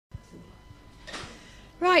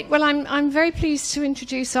Right, well, I'm very pleased to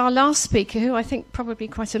introduce our last speaker, who I think probably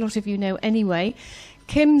quite a lot of you know anyway.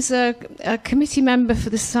 Kim's a committee member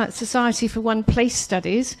for the Society for One Place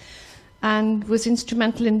Studies and was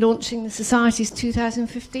instrumental in launching the Society's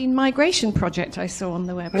 2015 migration project I saw on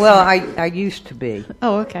the website. Well, I used to be.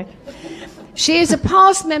 Oh, okay. She is a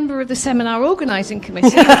past member of the seminar organising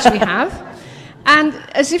committee, which we have. And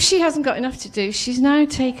as if she hasn't got enough to do, she's now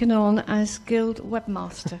taken on as Guild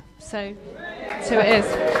Webmaster. So it is.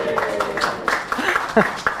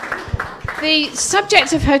 The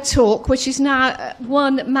subject of her talk, which is now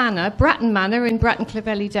One Manor, Bratton Manor in Bratton,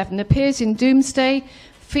 Clovelly, Devon, appears in Doomsday,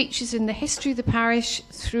 features in the history of the parish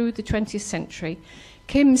through the 20th century.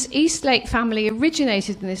 Kim's Eastlake family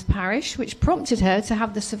originated in this parish, which prompted her to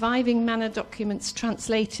have the surviving manor documents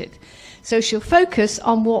translated. So she'll focus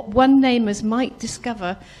on what one-namers might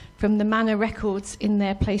discover from the Manor Records in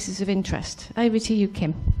their places of interest. Over to you,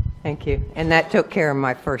 Kim. Thank you. And that took care of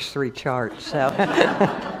my first 3 charts. So,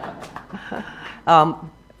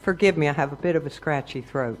 forgive me, I have a bit of a scratchy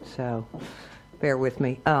throat, so bear with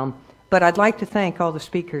me. But I'd like to thank all the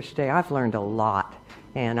speakers today. I've learned a lot,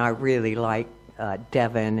 and I really like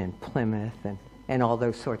Devon and Plymouth and all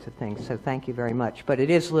those sorts of things. So thank you very much. But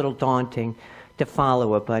it is a little daunting to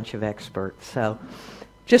follow a bunch of experts. So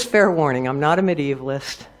just fair warning, I'm not a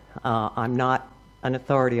medievalist. I'm not an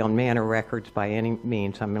authority on Manor Records by any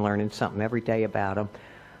means. I'm learning something every day about them.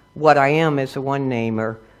 What I am is a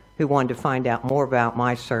one-namer who wanted to find out more about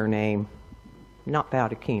my surname, not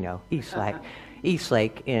Baldacchino,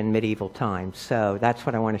 Eastlake in medieval times. So that's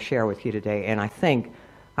what I want to share with you today. And I think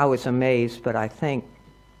I was amazed, but I think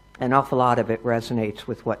an awful lot of it resonates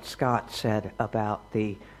with what Scott said about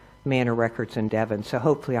the Manor Records in Devon. So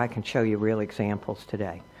hopefully I can show you real examples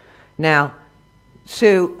today. Now,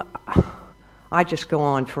 Sue, I just go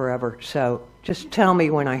on forever, so just tell me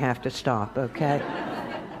when I have to stop, okay?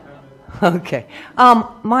 Okay.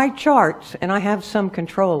 My charts, and I have some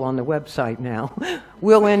control on the website now,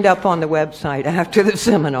 will end up on the website after the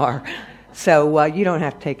seminar. So you don't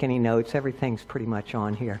have to take any notes. Everything's pretty much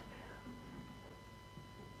on here.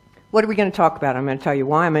 What are we going to talk about? I'm going to tell you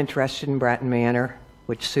why I'm interested in Bratton Manor,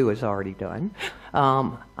 which Sue has already done.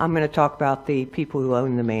 I'm going to talk about the people who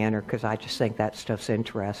own the manor, because I just think that stuff's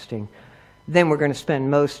interesting. Then we're going to spend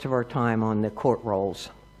most of our time on the court rolls.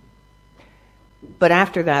 But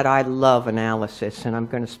after that, I love analysis, and I'm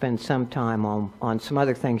going to spend some time on some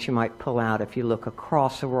other things you might pull out if you look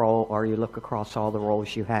across a roll or you look across all the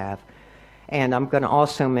rolls you have. And I'm going to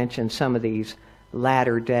also mention some of these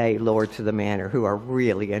latter-day Lords of the Manor who are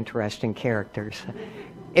really interesting characters,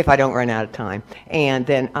 if I don't run out of time. And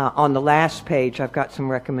then on the last page, I've got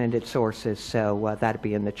some recommended sources, so that'll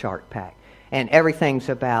be in the chart pack. And everything's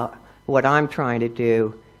about what I'm trying to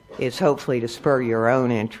do is hopefully to spur your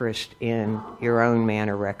own interest in your own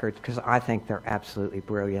Manor Records, because I think they're absolutely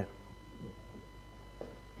brilliant.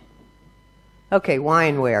 Okay, why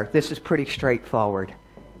and where? This is pretty straightforward.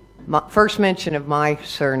 My first mention of my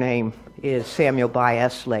surname is Samuel by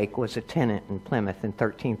Estlake was a tenant in Plymouth in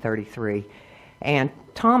 1333, and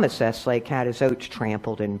Thomas Estlake had his oats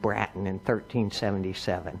trampled in Bratton in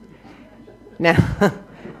 1377. Now,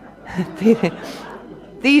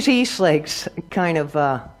 these Eastlakes kind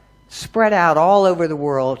of spread out all over the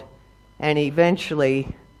world, and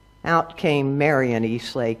eventually out came Marion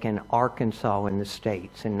Eastlake in Arkansas in the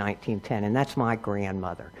States in 1910, and that's my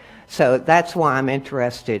grandmother. So that's why I'm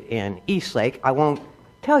interested in Eastlake. I won't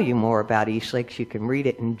tell you more about Eastlakes. You can read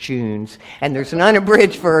it in June's, and there's an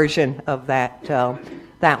unabridged version of that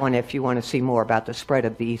one if you want to see more about the spread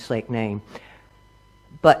of the Eastlake name.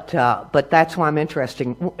 But that's why I'm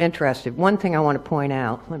interested. One thing I want to point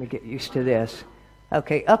out, let me get used to this.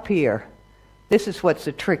 Okay, up here, this is what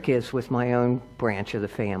the trick is with my own branch of the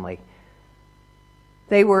family.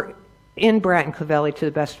 They were in Bratton Clovelly, to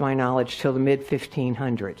the best of my knowledge, till the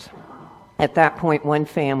mid-1500s. At that point, one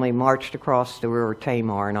family marched across the River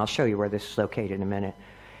Tamar, and I'll show you where this is located in a minute,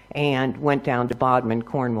 and went down to Bodmin,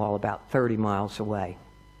 Cornwall, about 30 miles away.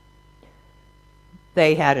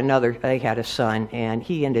 They had a son, and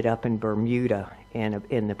he ended up in Bermuda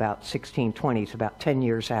in about 1620s, about 10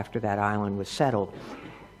 years after that island was settled.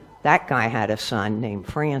 That guy had a son named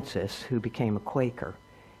Francis who became a Quaker.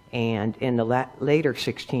 And in the later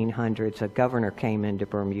 1600s, a governor came into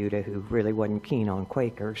Bermuda who really wasn't keen on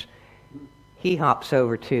Quakers. He hops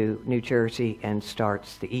over to New Jersey and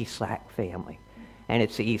starts the Eastlake family. And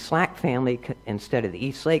it's the Eastlake family instead of the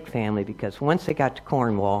Eastlake family because once they got to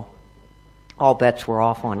Cornwall, all bets were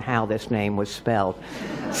off on how this name was spelled.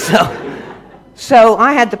 So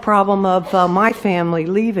I had the problem of my family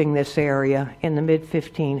leaving this area in the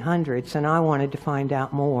mid-1500s, and I wanted to find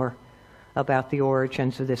out more about the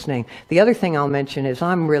origins of this name. The other thing I'll mention is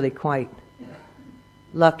I'm really quite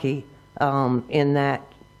lucky in that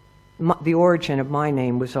the origin of my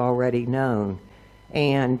name was already known.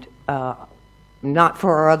 And not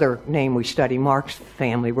for our other name we study, Mark's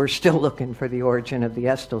family. We're still looking for the origin of the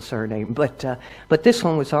Estel surname. But this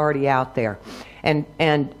one was already out there. And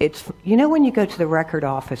it's, you know when you go to the record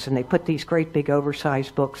office and they put these great big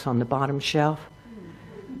oversized books on the bottom shelf?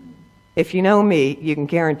 If you know me, you can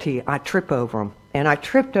guarantee I trip over them. And I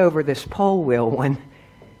tripped over this pole wheel one,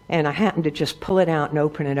 and I happened to just pull it out and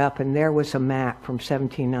open it up, and there was a map from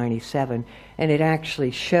 1797, and it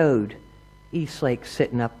actually showed Eastlake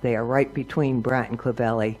sitting up there right between Bratton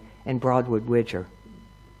Clovelly and Broadwood Widger.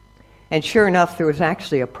 And sure enough, there was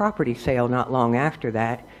actually a property sale not long after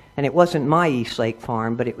that, and it wasn't my Eastlake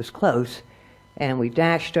farm, but it was close, and we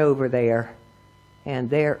dashed over there, and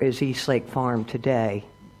there is Eastlake Farm today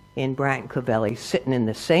in Bratton Clovelly, sitting in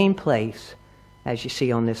the same place as you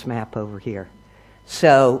see on this map over here.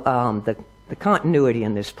 So the continuity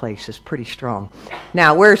in this place is pretty strong.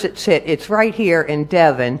 Now, where does it sit? It's right here in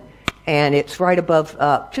Devon, and it's right above,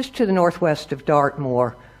 just to the northwest of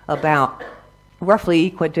Dartmoor, about roughly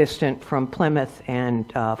equidistant from Plymouth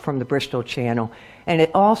and from the Bristol Channel. And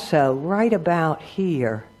it also, right about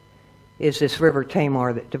here, is this River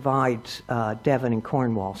Tamar that divides Devon and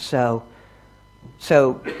Cornwall. So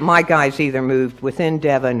my guys either moved within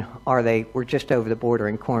Devon or they were just over the border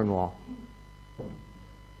in Cornwall.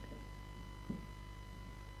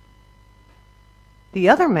 The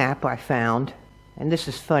other map I found, and this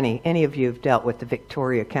is funny, any of you who've dealt with the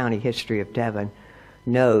Victoria County history of Devon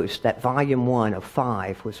knows that Volume 1 of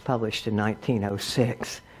 5 was published in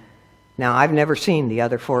 1906. Now, I've never seen the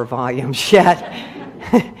other 4 volumes yet,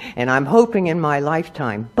 and I'm hoping in my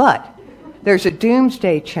lifetime, but there's a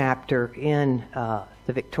Doomsday chapter in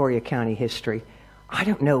the Victoria County history. I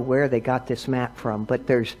don't know where they got this map from, but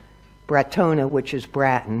there's Brattona, which is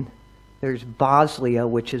Bratton, there's Boslia,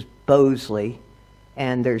 which is Bosley,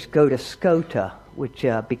 and there's Godescota, which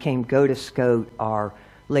became Godescote or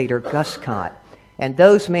later Guscott. And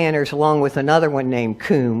those manors, along with another one named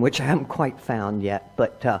Coombe, which I haven't quite found yet,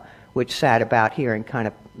 but which sat about here and kind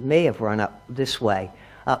of may have run up this way,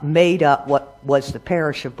 made up what was the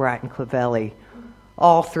parish of Bratton Clovelly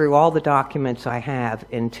all through all the documents I have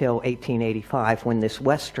until 1885, when this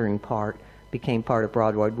western part became part of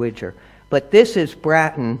Broadwood Widger. But this is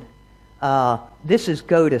Bratton, this is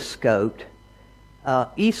Godescote,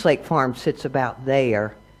 Eastlake Farm sits about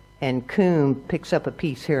there, and Coombe picks up a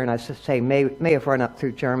piece here, and I should say may have run up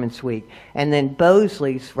through Germansweek, and then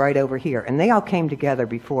Bosley's right over here, and they all came together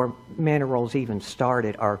before manor rolls even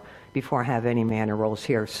started, or before I have any manor rolls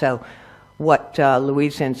here. So what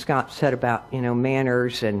Louisa and Scott said about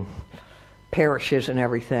manors and parishes and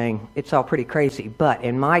everything, it's all pretty crazy. But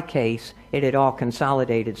in my case, it had all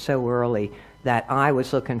consolidated so early that I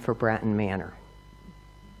was looking for Bratton Manor.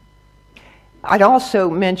 I'd also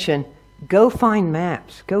mention, go find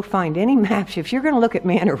maps. Go find any maps. If you're going to look at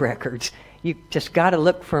manor records, you just got to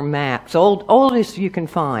look for maps, oldest you can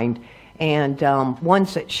find, and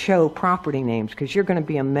ones that show property names, because you're going to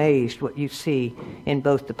be amazed what you see in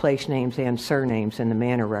both the place names and surnames in the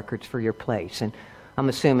manor records for your place. And I'm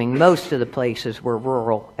assuming most of the places were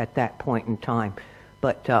rural at that point in time.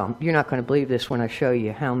 But you're not going to believe this when I show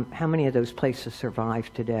you how many of those places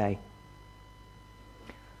survive today.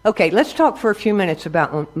 Okay, let's talk for a few minutes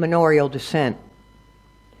about manorial descent.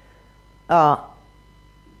 Why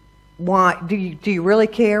do you really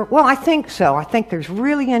care? Well, I think so. I think there's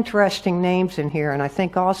really interesting names in here, and I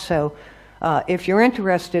think also if you're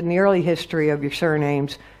interested in the early history of your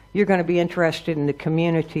surnames, you're going to be interested in the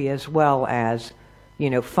community as well as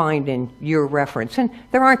finding your reference. And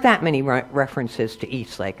there aren't that many references to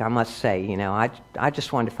Eastlake, I must say. I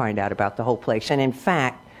just wanted to find out about the whole place, and in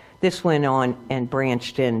fact, this went on and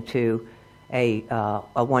branched into a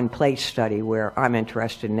one-place study where I'm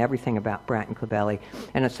interested in everything about Bratton Clovelly.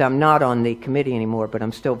 And so I'm not on the committee anymore, but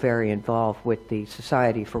I'm still very involved with the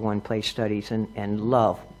Society for One-Place Studies and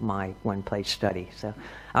love my one-place study. So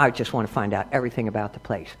I just want to find out everything about the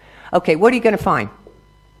place. Okay, what are you going to find?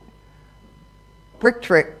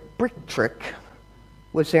 Bricktrick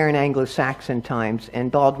was there in Anglo-Saxon times,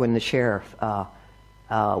 and Baldwin the sheriff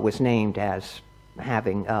was named as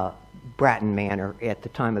having Bratton Manor at the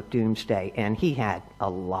time of Doomsday, and he had a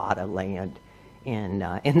lot of land in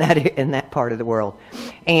that part of the world.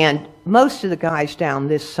 And most of the guys down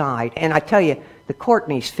this side, and I tell you, the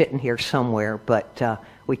Courtneys fit in here somewhere, but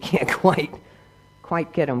we can't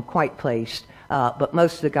quite get them quite placed. But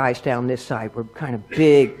most of the guys down this side were kind of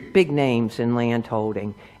big names in land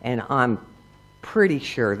holding, and I'm pretty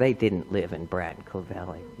sure they didn't live in Bratton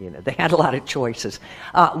Clovelly. You know, they had a lot of choices.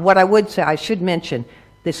 What I would say, I should mention,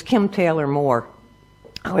 this Kim Taylor Moore,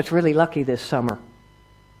 I was really lucky this summer.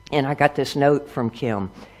 And I got this note from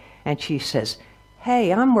Kim, and she says,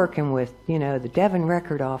 hey, I'm working with, you know, the Devon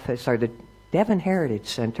Record Office, or the Devon Heritage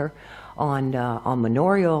Center, on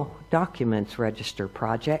Manorial Documents Register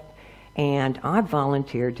project, and I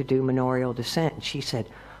volunteered to do manorial descent. And she said,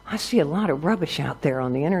 I see a lot of rubbish out there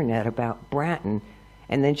on the internet about Bratton.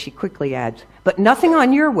 And then she quickly adds, but nothing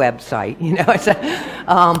on your website, you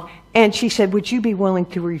know. And she said, would you be willing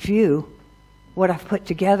to review what I've put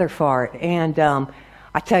together for it? And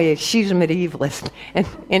I tell you, she's a medievalist, and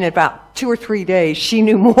in about 2 or 3 days, she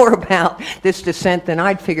knew more about this descent than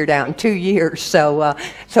I'd figured out in 2 years. So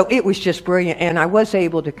it was just brilliant, and I was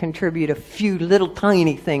able to contribute a few little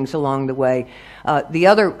tiny things along the way. The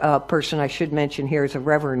other person I should mention here is a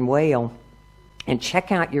Reverend Whale, and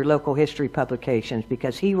check out your local history publications,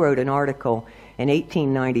 because he wrote an article in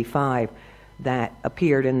 1895 that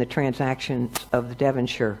appeared in the Transactions of the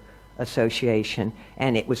Devonshire Association,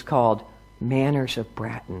 and it was called Manors of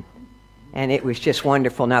Bratton, and it was just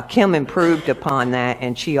wonderful. Now, Kim improved upon that,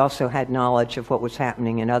 and she also had knowledge of what was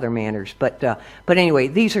happening in other manors. But anyway,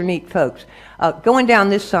 these are neat folks. Going down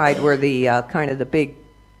this side were the kind of the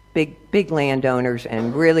big landowners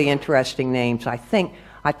and really interesting names. I think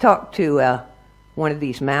I talked to one of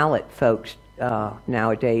these Mallet folks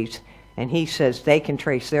nowadays, and he says they can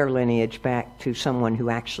trace their lineage back to someone who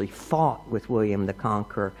actually fought with William the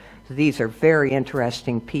Conqueror. So these are very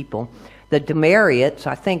interesting people. The Demariots,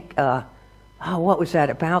 I think, what was that,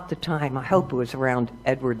 about the time? I hope it was around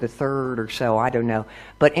Edward III or so, I don't know.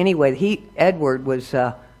 But anyway, Edward was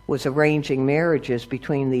arranging marriages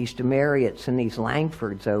between these Demariots and these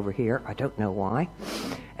Langfords over here. I don't know why.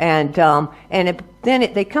 And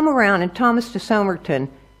they come around, and Thomas de Somerton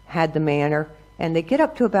had the manor, and they get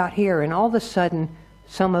up to about here, and all of a sudden,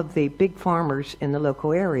 some of the big farmers in the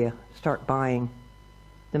local area start buying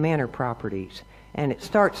the manor properties. And it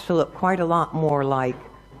starts to look quite a lot more like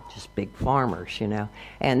just big farmers, you know.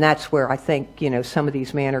 And that's where I think, you know, some of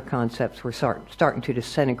these manor concepts were starting to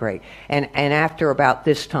disintegrate. And after about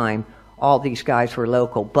this time, all these guys were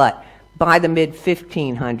local. But by the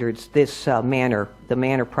mid-1500s, the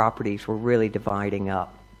manor properties were really dividing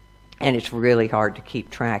up. And it's really hard to keep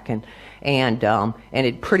track. And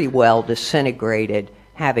it pretty well disintegrated,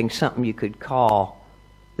 having something you could call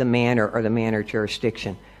the manor or the manor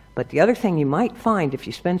jurisdiction. But the other thing you might find if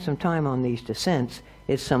you spend some time on these descents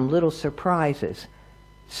is some little surprises.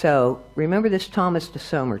 So remember this Thomas de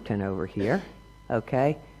Somerton over here,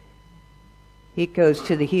 okay? He goes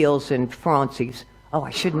to the heels in Fraunces. Oh, I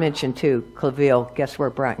should mention too, Clovelly, guess where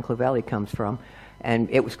Bratton Clovelly comes from? And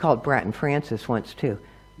it was called Bratton Francis once too.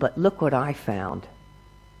 But look what I found.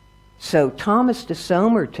 So Thomas de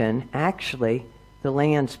Somerton, actually, the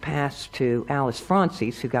lands passed to Alice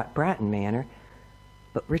Fraunces, who got Bratton Manor,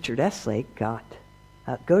 but Richard Estlake got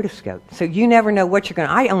Godescote. So you never know what you're going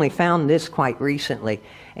to... I only found this quite recently,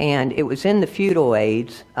 and it was in the feudal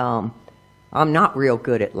aids. I'm not real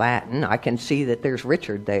good at Latin. I can see that there's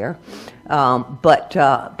Richard there. But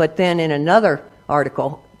then in another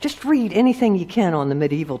article, just read anything you can on the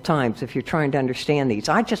medieval times if you're trying to understand these.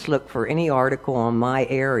 I just look for any article on my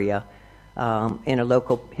area in a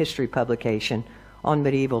local history publication on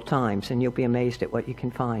medieval times, and you'll be amazed at what you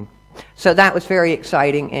can find. So that was very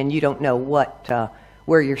exciting, and you don't know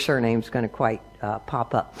where your surname's going to quite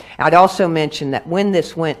pop up. I'd also mention that when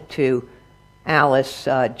this went to Alice,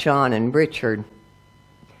 John, and Richard,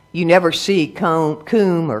 you never see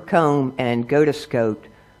Coombe or Combe and Godescote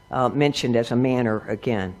mentioned as a manor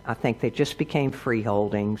again. I think they just became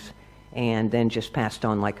freeholdings and then just passed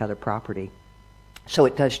on like other property. So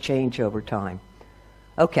it does change over time.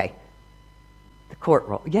 Okay. The court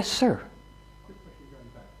roll. Yes, sir.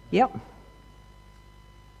 Yep.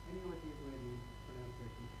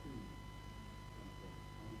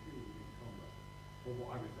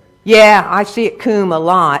 Yeah, I see it Coombe a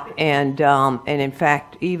lot, and in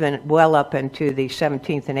fact, even well up into the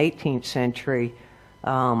 17th and 18th century,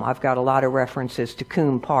 I've got a lot of references to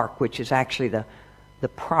Coombe Park, which is actually the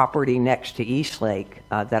property next to Eastlake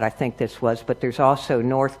that I think this was. But there's also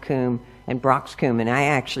North Coombe and Broxcombe, and I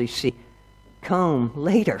actually see Combe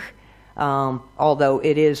later. Although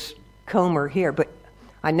it is Comer here, but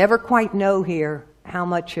I never quite know here how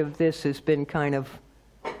much of this has been kind of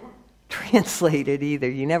translated either.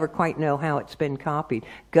 You never quite know how it's been copied.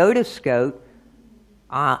 Godescote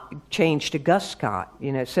changed to Guscott,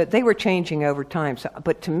 you know, so they were changing over time. So,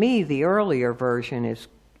 but to me, the earlier version is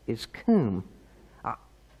Coombe.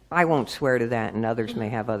 I won't swear to that, and others may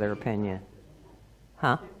have other opinion.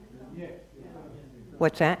 Huh?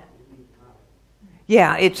 What's that?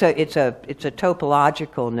 Yeah, it's a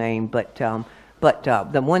topological name, but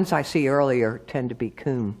the ones I see earlier tend to be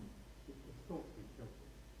Coombe.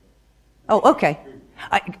 Oh, okay.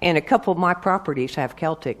 And a couple of my properties have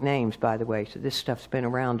Celtic names, by the way, so this stuff's been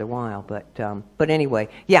around a while. But anyway,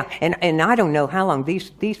 yeah, and I don't know how long these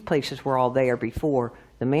places were all there before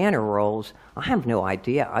the manor rolls. I have no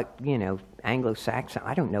idea. Anglo-Saxon,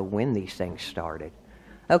 I don't know when these things started.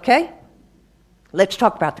 Okay? Let's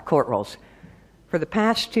talk about the court rolls. For the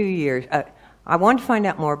past 2 years, I wanted to find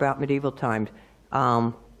out more about medieval times.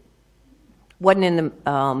 Wasn't in the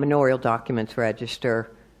manorial documents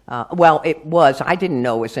register. Well, it was. I didn't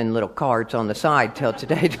know it was in little cards on the side till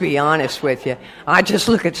today, to be honest with you. I just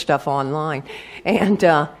look at stuff online. And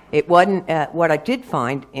it wasn't. What I did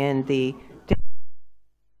find in the...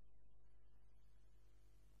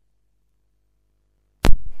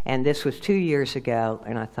 And this was 2 years ago,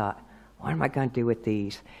 and I thought, what am I going to do with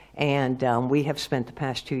these? And we have spent the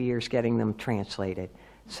past 2 years getting them translated.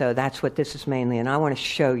 So that's what this is mainly, and I want to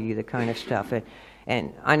show you the kind of stuff.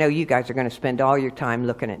 And I know you guys are going to spend all your time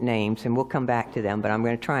looking at names, and we'll come back to them, but I'm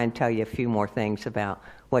going to try and tell you a few more things about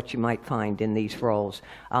what you might find in these rolls.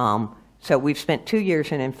 So we've spent 2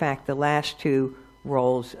 years, and in fact, the last two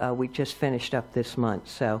rolls we just finished up this month.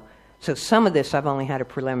 So some of this I've only had a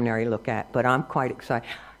preliminary look at, but I'm quite excited.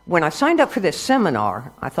 When I signed up for this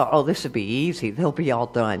seminar, I thought, oh, this would be easy. They'll be all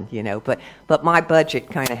done, But my budget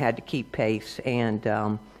kind of had to keep pace, and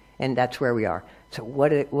that's where we are. So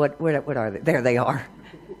what are they? There they are.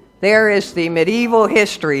 There is the medieval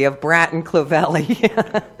history of Bratton Clovelly.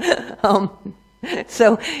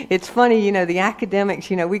 So it's funny, the academics,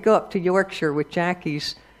 we go up to Yorkshire with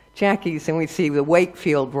Jackie's and we see the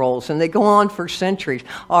Wakefield rolls, and they go on for centuries.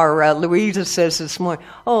 Our Louisa says this morning,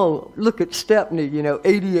 oh, look at Stepney,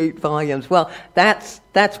 88 volumes. Well, that's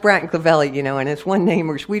Bratton Clovelly, and as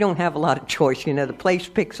one-namers, we don't have a lot of choice. The place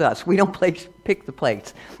picks us. We don't pick the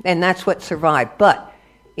place. And that's what survived. But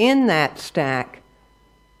in that stack,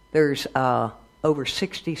 there's over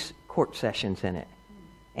 60 court sessions in it.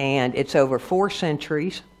 And it's over 4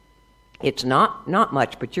 centuries. It's not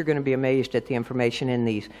much, but you're going to be amazed at the information in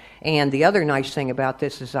these. And the other nice thing about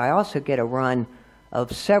this is I also get a run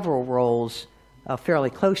of several rolls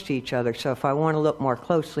fairly close to each other. So if I want to look more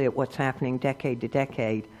closely at what's happening decade to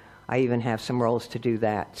decade, I even have some rolls to do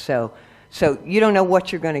that. So you don't know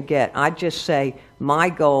what you're going to get. I just say my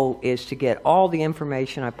goal is to get all the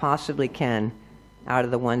information I possibly can out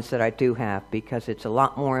of the ones that I do have, because it's a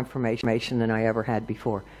lot more information than I ever had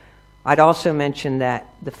before. I'd also mention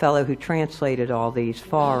that the fellow who translated all these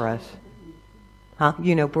for us,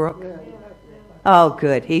 Brooke? Oh,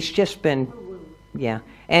 good. He's just been, yeah.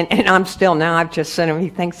 And I'm still, now I've just sent him, he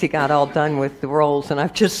thinks he got all done with the rolls, and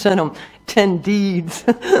I've just sent him 10 deeds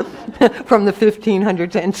from the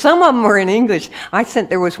 1500s. And some of them were in English.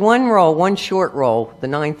 There was one short roll, the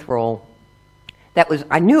 9th roll,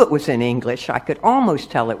 I knew it was in English. I could almost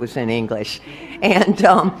tell it was in English.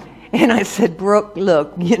 And I said, Brooke,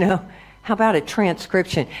 look, how about a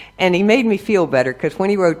transcription? And he made me feel better, because when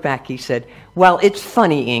he wrote back, he said, well, it's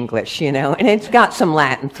funny English, and it's got some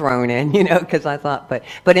Latin thrown in, because I thought,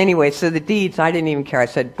 but anyway, so the deeds, I didn't even care. I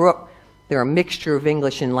said, Brooke, they're a mixture of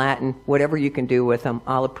English and Latin. Whatever you can do with them,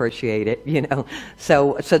 I'll appreciate it,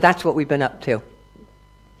 So that's what we've been up to.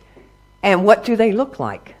 And what do they look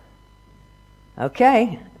like?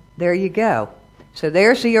 Okay, there you go. So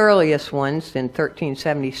there's the earliest ones in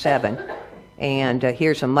 1377, and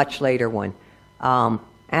here's a much later one.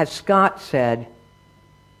 As Scott said,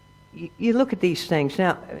 you look at these things.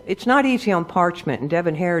 Now, it's not easy on parchment, and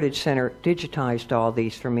Devon Heritage Center digitized all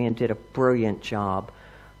these for me and did a brilliant job.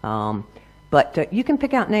 But you can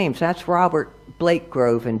pick out names. That's Robert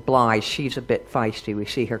Blakegrove and Blythe. She's a bit feisty. We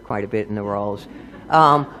see her quite a bit in the rolls.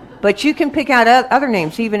 But you can pick out other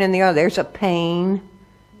names, even in the other. There's a Payne.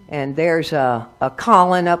 And there's a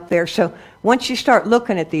Colin up there. So once you start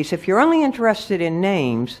looking at these, if you're only interested in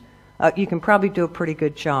names, you can probably do a pretty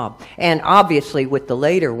good job. And obviously with the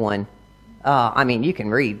later one, you can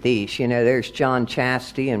read these. There's John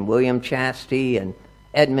Chastity and William Chastity and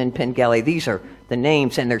Edmund Pengelly. These are the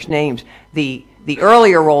names, and there's names. The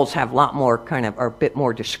earlier rolls have a lot more are a bit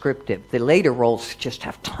more descriptive. The later rolls just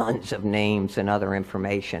have tons of names and other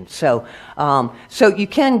information. So you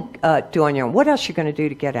can do on your own. What else are you going to do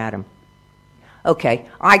to get at them? Okay,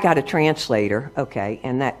 I got a translator. Okay,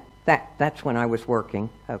 and that's when I was working.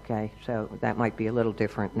 Okay, so that might be a little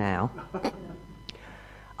different now.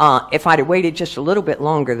 If I'd have waited just a little bit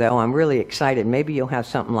longer, though, I'm really excited. Maybe you'll have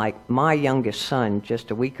something like my youngest son just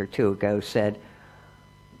a week or two ago said,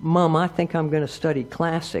 Mom, I think I'm going to study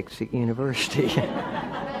classics at university.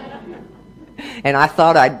 and I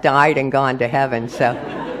thought I'd died and gone to heaven. So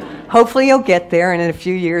hopefully you'll get there, and in a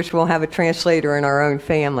few years we'll have a translator in our own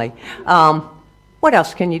family. What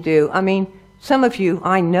else can you do? I mean, some of you,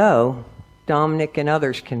 I know, Dominic and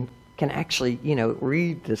others can actually,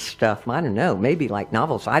 read this stuff. I don't know, maybe like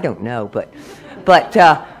novels. I don't know, but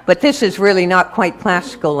this is really not quite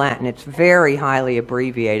classical Latin. It's very highly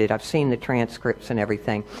abbreviated. I've seen the transcripts and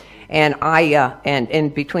everything, and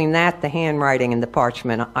and between that, the handwriting and the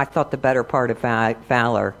parchment, I thought the better part of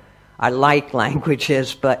valor. I like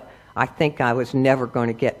languages, but I think I was never going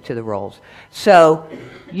to get to the rolls. So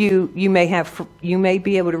you may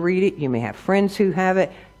be able to read it. You may have friends who have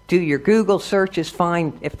it. Do your Google searches,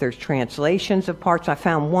 find if there's translations of parts. I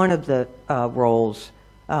found one of the rolls,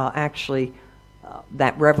 actually,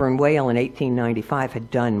 that Reverend Whale in 1895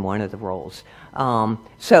 had done one of the rolls.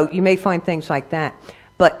 So you may find things like that.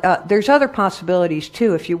 But there's other possibilities,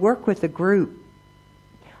 too. If you work with a group,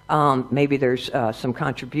 maybe there's some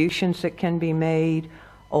contributions that can be made,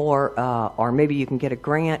 or maybe you can get a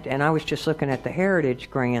grant. And I was just looking at the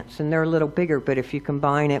heritage grants, and they're a little bigger, but if you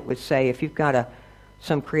combine it with, say, if you've got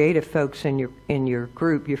some creative folks in your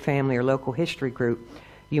group, your family or local history group,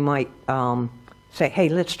 you might say, hey,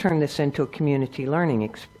 let's turn this into a community learning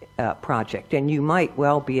project, and you might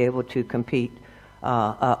well be able to compete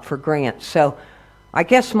for grants. So I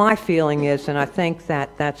guess my feeling is, and I think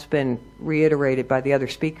that's been reiterated by the other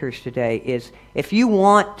speakers today, is if you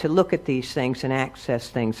want to look at these things and access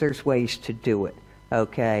things, there's ways to do it,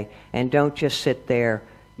 okay? And don't just sit there,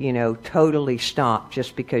 totally stop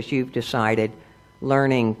just because you've decided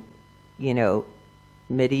learning,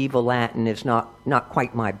 medieval Latin is not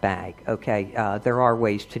quite my bag, okay? There are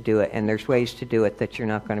ways to do it, and there's ways to do it that you're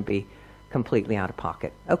not going to be completely out of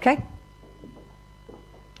pocket, okay?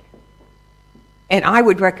 And I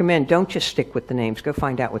would recommend, don't just stick with the names. Go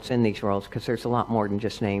find out what's in these rolls, because there's a lot more than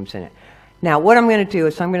just names in it. Now, what I'm going to do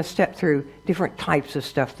is I'm going to step through different types of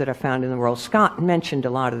stuff that I found in the rolls. Scott mentioned a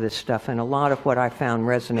lot of this stuff, and a lot of what I found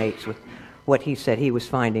resonates with what he said he was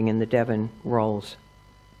finding in the Devon rolls.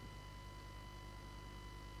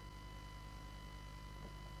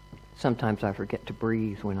 Sometimes I forget to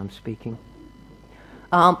breathe when I'm speaking.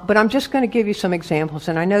 But I'm just going to give you some examples,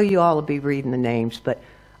 and I know you all will be reading the names, but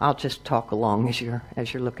I'll just talk along as you're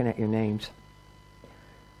looking at your names.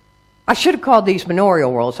 I should have called these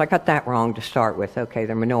manorial rolls. I got that wrong to start with. Okay,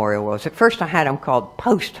 they're manorial rolls. At first I had them called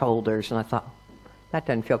post holders, and I thought, that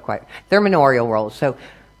doesn't feel quite... They're manorial rolls. So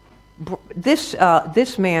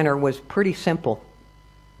this manor was pretty simple.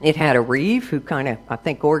 It had a reeve who kind of, I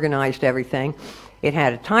think, organized everything. It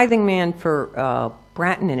had a tithing man for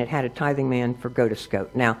Bratton, and it had a tithing man for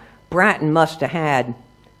Godescote. Now, Bratton must have had,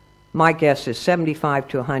 my guess is 75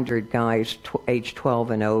 to 100 guys age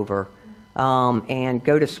 12 and over, and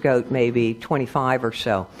Godescote maybe 25 or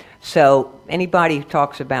so. So anybody who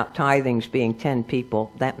talks about tithings being 10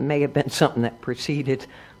 people, that may have been something that preceded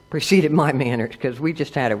my manors, because we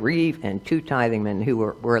just had a reeve and 2 tithing men who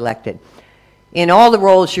were elected. In all the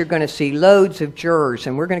rolls, you're going to see loads of jurors,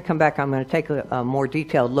 and we're going to come back. I'm going to take a more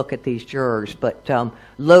detailed look at these jurors, but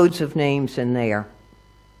loads of names in there.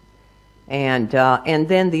 And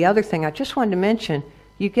then the other thing I just wanted to mention,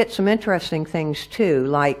 you get some interesting things too,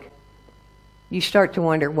 like you start to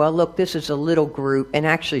wonder, well, look, this is a little group, and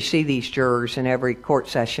actually see these jurors in every court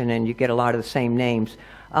session, and you get a lot of the same names.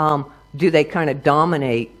 Do they kind of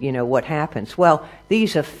dominate, what happens? Well,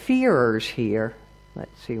 these afferers here,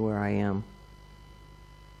 let's see where I am.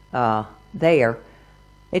 There.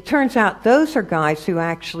 It turns out those are guys who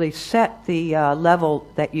actually set the level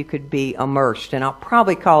that you could be immersed, and I'll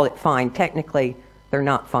probably call it fine. Technically, they're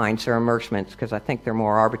not fines, they're immersements, because I think they're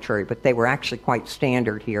more arbitrary, but they were actually quite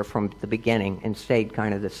standard here from the beginning and stayed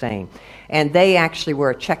kind of the same. And they actually were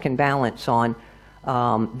a check and balance on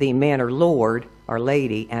the manor lord or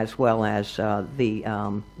lady, as well as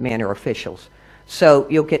the manor officials. So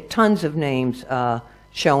you'll get tons of names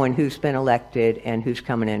showing who's been elected and who's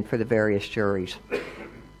coming in for the various juries.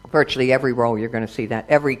 Virtually every roll you're going to see that.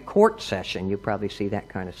 Every court session you probably see that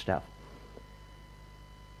kind of stuff.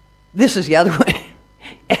 This is the other one.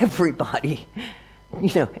 Everybody,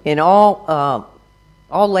 in all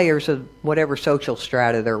layers of whatever social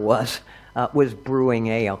strata there was brewing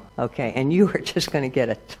ale, okay? And you are just going to get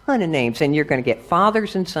a ton of names, and you're going to get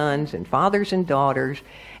fathers and sons and fathers and daughters,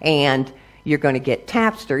 and you're going to get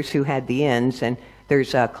tapsters who had the inns, and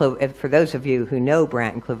there's for those of you who know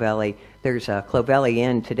Bratton Clovelly, there's a Clovelly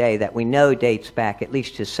Inn today that we know dates back at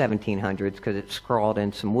least to 1700s because it's scrawled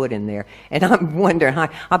in some wood in there. And I'm wondering,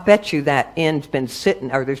 I bet you that inn's been sitting,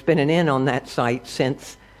 or there's been an inn on that site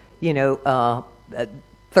since,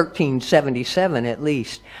 1377 at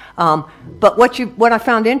least. But what I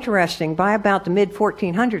found interesting, by about the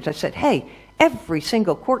mid-1400s, I said, hey, every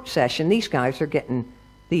single court session, these guys are getting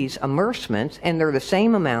these amercements, and they're the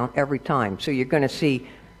same amount every time. So you're going to see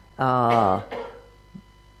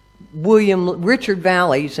Richard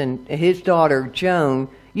Valleys and his daughter Joan.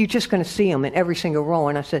 You're just going to see them in every single roll.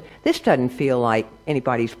 And I said, this doesn't feel like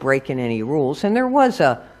anybody's breaking any rules. And there was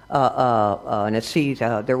an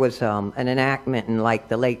enactment in like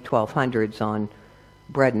the late 1200s on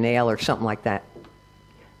bread and ale or something like that.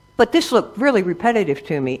 But this looked really repetitive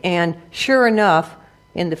to me. And sure enough,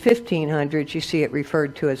 in the 1500s, you see it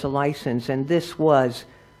referred to as a license. And this was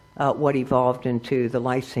what evolved into the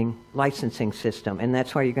licensing system. And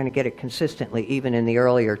that's why you're going to get it consistently, even in the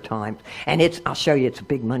earlier times. And I'll show you, it's a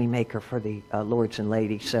big money maker for the lords and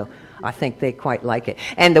ladies. So I think they quite like it.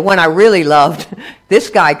 And the one I really loved,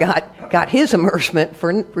 this guy got his amercement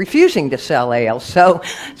for refusing to sell ale. So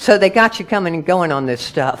they got you coming and going on this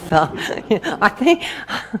stuff. I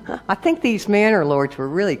think these manor lords were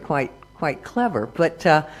really quite clever.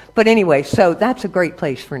 But anyway, so that's a great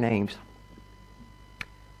place for names.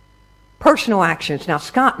 Personal actions. Now,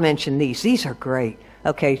 Scott mentioned these. These are great.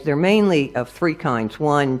 Okay, they're mainly of three kinds.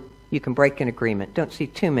 One, you can break an agreement. Don't see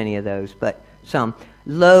too many of those, but some.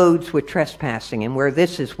 Loads with trespassing, and where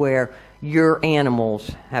this is where your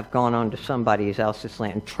animals have gone onto somebody else's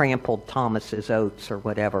land, trampled Thomas's oats or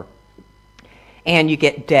whatever. And you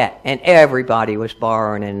get debt, and everybody was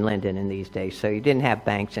borrowing and lending in these days. So you didn't have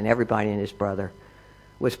banks, and everybody and his brother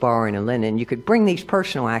was borrowing and lending. You could bring these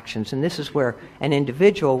personal actions, and this is where an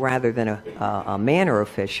individual, rather than a manor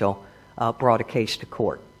official, brought a case to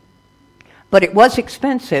court. But it was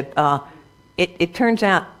expensive. It turns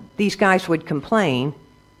out these guys would complain,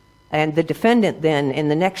 and the defendant then, in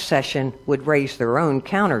the next session, would raise their own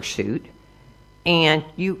countersuit. And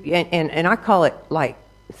I call it like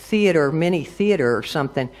mini theater or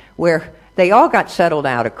something, where they all got settled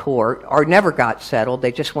out of court, or never got settled.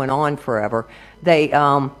 They just went on forever. They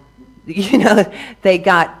had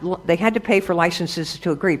to pay for licenses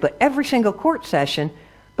to agree. But every single court session,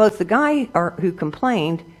 both the guy who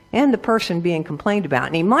complained and the person being complained about,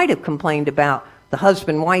 and he might have complained about the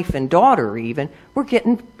husband, wife, and daughter even, we're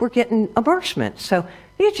getting amercements. So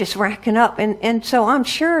they're just racking up. And so I'm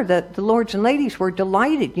sure that the lords and ladies were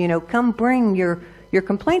delighted, come bring your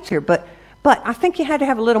complaints here. But I think you had to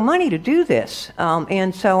have a little money to do this.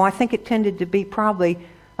 And so I think it tended to be probably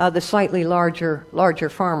the slightly larger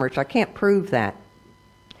farmers. I can't prove that.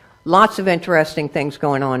 Lots of interesting things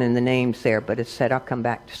going on in the names there, but as I said, I'll come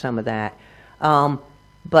back to some of that.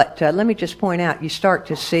 But let me just point out, you start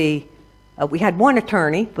to see, we had one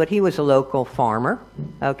attorney, but he was a local farmer.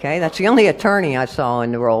 Okay, that's the only attorney I saw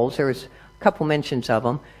in the rolls. There was a couple mentions of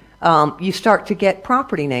them. You start to get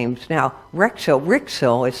property names. Now,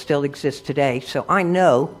 Ricksville still exists today, so I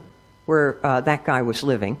know where that guy was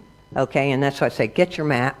living. Okay, and that's why I say get your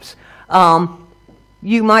maps.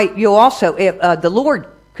 You'll also, the Lord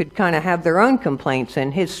could kind of have their own complaints,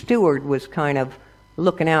 and his steward was kind of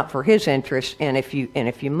looking out for his interests. And if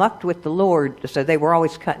you mucked with the Lord, so they were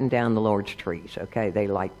always cutting down the Lord's trees. Okay, they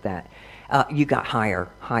liked that. You got higher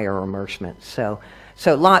amercements. So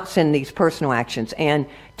lots in these personal actions. And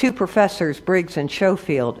two professors, Briggs and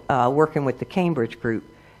Schofield, working with the Cambridge group,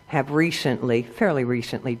 have fairly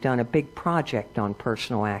recently, done a big project on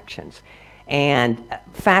personal actions. And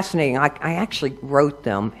fascinating, I actually wrote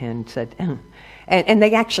them and said, and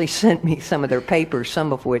they actually sent me some of their papers,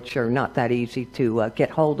 some of which are not that easy to get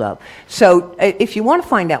hold of. So if you want to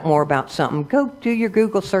find out more about something, go do your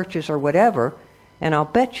Google searches or whatever, and I'll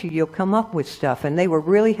bet you'll come up with stuff. And they were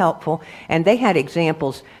really helpful, and they had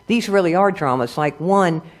examples. These really are dramas. Like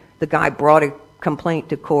one, the guy brought a complaint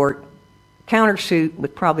to court, countersuit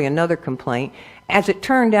with probably another complaint. As it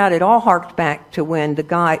turned out, it all harked back to when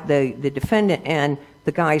the defendant and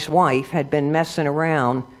the guy's wife had been messing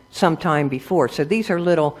around sometime before. So these are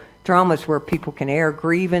little dramas where people can air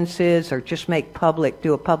grievances or just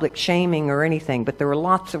do a public shaming or anything. But there were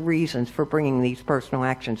lots of reasons for bringing these personal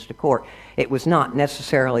actions to court. It was not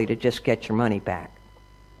necessarily to just get your money back.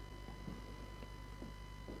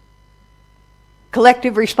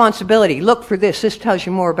 Collective responsibility. Look for this. This tells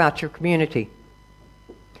you more about your community.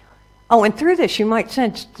 Oh, and through this, you might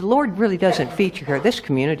sense the Lord really doesn't feature here. This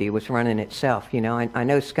community was running itself. I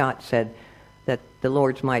know Scott said that the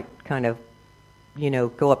Lords might kind of,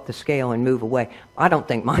 go up the scale and move away. I don't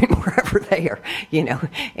think mine were ever there,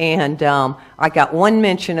 And I got one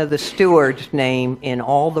mention of the steward's name in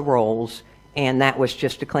all the rolls, and that was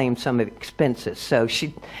just to claim some expenses. So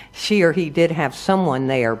she or he did have someone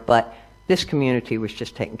there, but this community was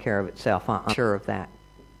just taking care of itself. I'm sure of that.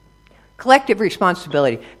 Collective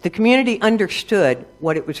responsibility. The community understood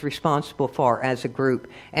what it was responsible for as a group,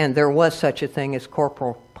 and there was such a thing as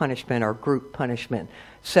corporal punishment or group punishment.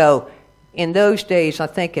 So in those days, I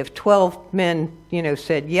think if 12 men,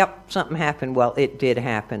 said, yep, something happened, well, it did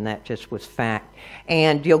happen. That just was fact.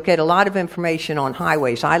 And you'll get a lot of information on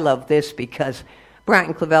highways. I love this because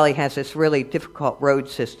Bratton Clovelly has this really difficult road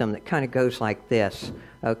system that kind of goes like this,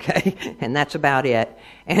 okay? And that's about it.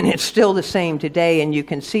 And it's still the same today, and you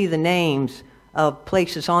can see the names of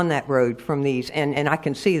places on that road from these. And I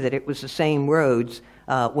can see that it was the same roads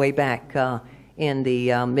way back in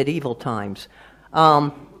the medieval times.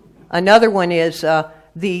 Another one is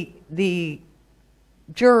the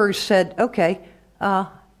jurors said, okay,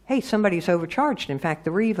 hey, somebody's overcharged. In fact,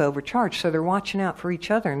 the reeve overcharged, so they're watching out for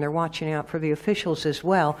each other, and they're watching out for the officials as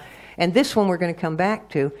well. And this one we're going to come back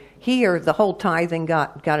to. Here, the whole tithing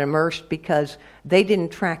got immersed because they didn't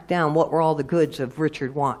track down what were all the goods of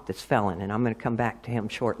Richard Watt, this felon, and I'm going to come back to him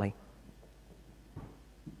shortly.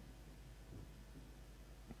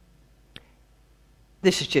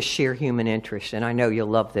 This is just sheer human interest, and I know you'll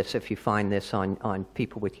love this if you find this on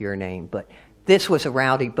people with your name, but this was a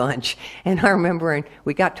rowdy bunch. And I remember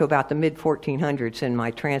we got to about the mid-1400s, and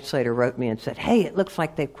my translator wrote me and said, hey, it looks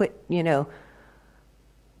like they quit,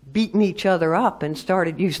 beating each other up and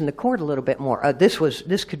started using the court a little bit more.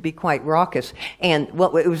 This could be quite raucous. And it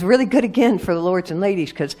was really good again for the lords and ladies,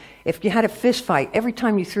 because if you had a fist fight, every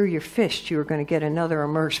time you threw your fist, you were going to get another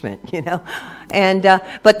immersement, And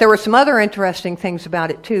but there were some other interesting things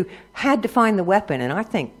about it too. Had to find the weapon, and I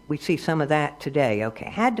think we see some of that today. Okay,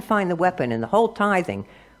 had to find the weapon, and the whole tithing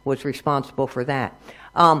was responsible for that.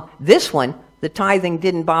 This one, the tithing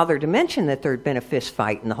didn't bother to mention that there had been a fist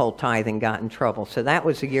fight and the whole tithing got in trouble. So that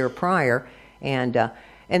was a year prior. And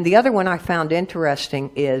the other one I found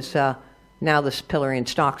interesting is now the pillory and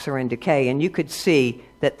stocks are in decay, and you could see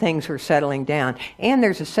that things were settling down. And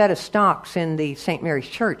there's a set of stocks in the St. Mary's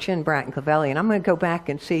Church in Bratton Clovelly, and I'm going to go back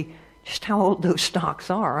and see just how old those stocks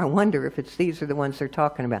are. I wonder if these are the ones they're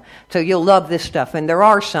talking about. So you'll love this stuff, and there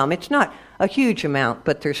are some. It's not a huge amount,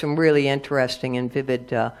 but there's some really interesting and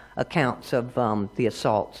vivid accounts of the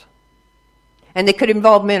assaults. And they could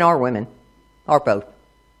involve men or women, or both.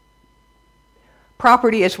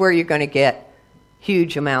 Property is where you're going to get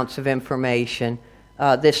huge amounts of information.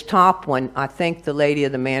 This top one, I think the lady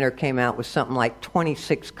of the manor came out with something like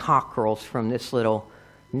 26 cockerels from this little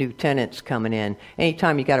new tenants coming in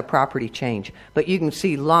anytime you got a property change. But you can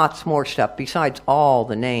see lots more stuff besides all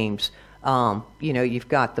the names. You've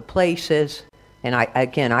got the places, and I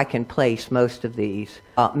can place most of these.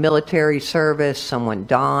 Military service, someone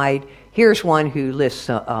died. Here's one who lists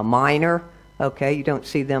a minor. Okay, you don't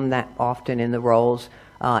see them that often in the rolls,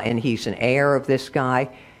 and he's an heir of this guy.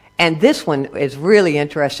 And this one is really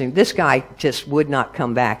interesting. This guy just would not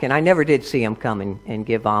come back, and I never did see him come and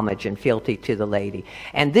give homage and fealty to the lady.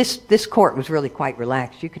 And this court was really quite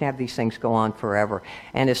relaxed. You could have these things go on forever.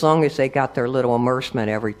 And as long as they got their little immersement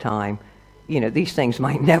every time, these things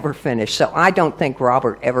might never finish. So I don't think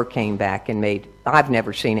Robert ever came back and I've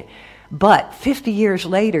never seen it. But 50 years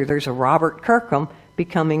later, there's a Robert Kirkham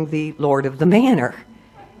becoming the Lord of the Manor,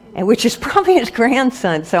 and which is probably his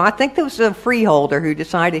grandson. So I think there was a freeholder who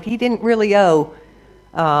decided he didn't really owe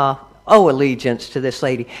allegiance to this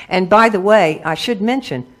lady. And by the way, I should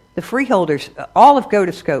mention, the freeholders, all of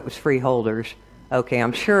Godescote was freeholders. Okay,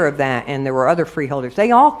 I'm sure of that. And there were other freeholders.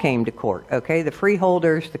 They all came to court, okay? The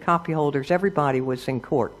freeholders, the copyholders, everybody was in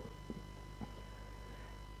court.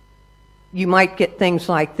 You might get things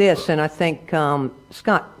like this, and I think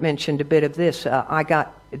Scott mentioned a bit of this. I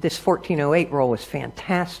got this 1408 roll was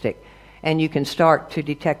fantastic, and you can start to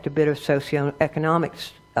detect a bit of socioeconomic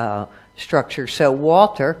structure. So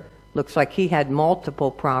Walter looks like he had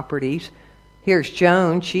multiple properties. Here's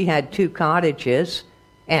Joan. She had 2 cottages,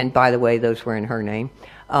 and by the way, those were in her name.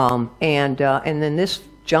 And then this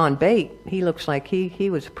John Bate, he looks like he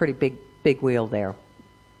was a pretty big wheel there.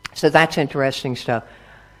 So that's interesting stuff.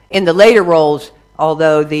 In the later rolls,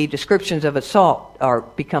 although the descriptions of assault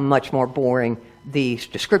become much more boring, the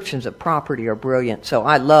descriptions of property are brilliant. So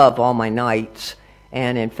I love all my knights.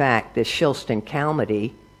 And in fact, this Shilston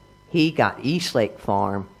Calmady, he got Eastlake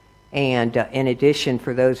Farm. And in addition,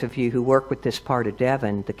 for those of you who work with this part of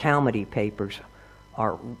Devon, the Calmady papers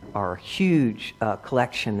are a huge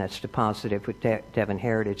collection that's deposited with Devon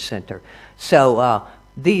Heritage Center. So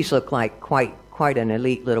these look like quite an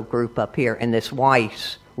elite little group up here. And this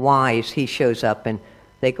Wise, he shows up, and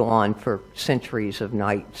they go on for centuries of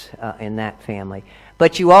knights in that family.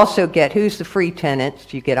 But you also get, who's the free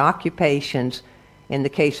tenants? You get occupations. In the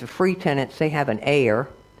case of free tenants, they have an heir.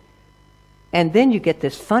 And then you get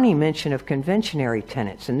this funny mention of conventionary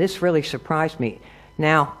tenants, and this really surprised me.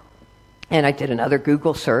 Now, and I did another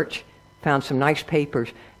Google search, found some nice papers.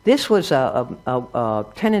 This was a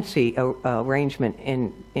tenancy arrangement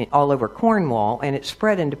in all over Cornwall, and it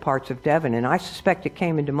spread into parts of Devon, and I suspect it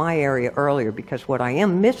came into my area earlier, because what I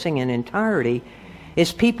am missing in entirety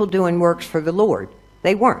is people doing works for the Lord.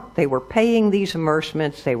 They weren't. They were paying these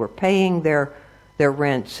immersements, they were paying their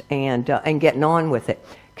rents, and getting on with it.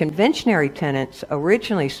 Conventionary tenants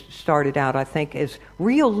originally started out, I think, as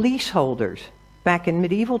real leaseholders back in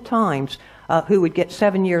medieval times, who would get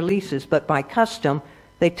 7-year leases, but by custom,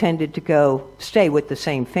 they tended to stay with the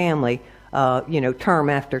same family, term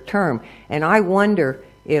after term. And I wonder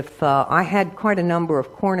if I had quite a number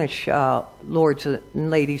of Cornish lords and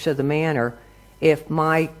ladies of the manor, if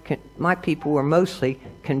my people were mostly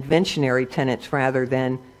conventionary tenants rather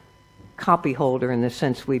than copyholder in the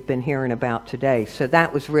sense we've been hearing about today. So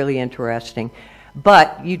that was really interesting.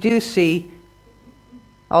 But you do see,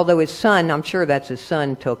 although his son, I'm sure that's his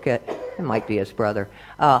son, took it. It might be his brother.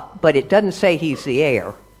 But it doesn't say he's the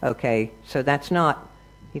heir, okay? So that's not,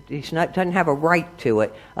 doesn't have a right to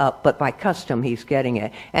it, but by custom he's getting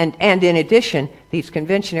it. And in addition, these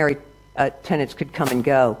conventionary tenants could come and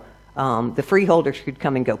go. The freeholders could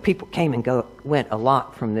come and go. People came and went a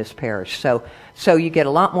lot from this parish. So you get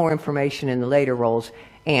a lot more information in the later rolls,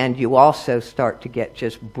 and you also start to get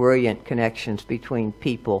just brilliant connections between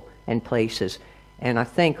people and places. And I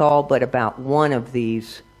think all but about one of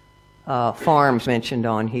these farms mentioned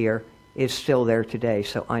on here is still there today,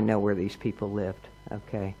 so I know where these people lived.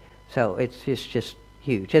 Okay, so it's just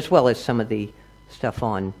huge, as well as some of the stuff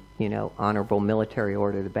on, Honorable Military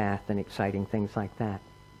Order of the Bath and exciting things like that.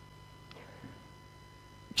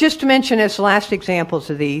 Just to mention as last examples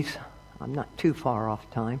of these, I'm not too far off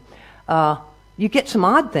time, you get some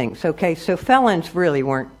odd things. Okay, so felons really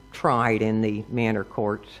weren't tried in the manor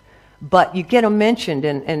courts, but you get them mentioned,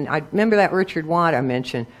 and I remember that Richard Watt I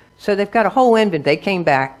mentioned. So they've got a whole inventory. They came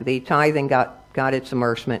back, the tithing got its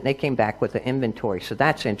immersement, and they came back with an inventory, so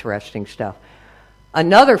that's interesting stuff.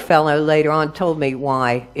 Another fellow later on told me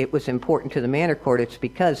why it was important to the manor court. It's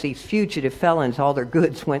because these fugitive felons, all their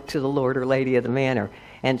goods went to the lord or lady of the manor,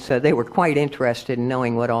 and so they were quite interested in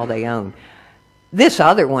knowing what all they owned. This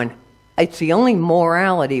other one, it's the only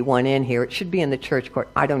morality one in here. It should be in the church court.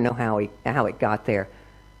 I don't know how it got there,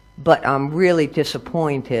 but I'm really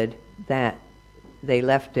disappointed that they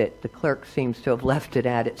left it, the clerk seems to have left it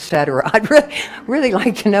at, etc. I'd really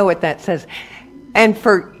like to know what that says. And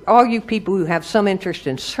for all you people who have some interest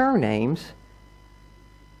in surnames,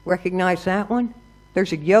 recognize that one?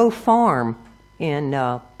 There's a Yo farm in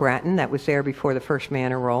Bratton that was there before the first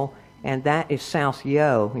manor roll, and that is South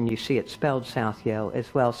Yo, and you see it spelled South Yo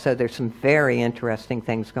as well. So there's some very interesting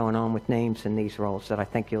things going on with names in these rolls that I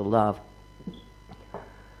think you'll love.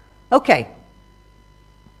 Okay.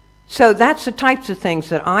 So that's the types of things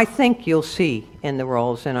that I think you'll see in the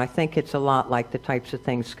rolls, and I think it's a lot like the types of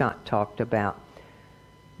things Scott talked about.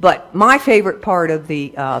 But my favorite part of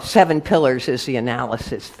the 7 pillars is the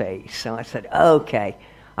analysis phase. So I said, okay,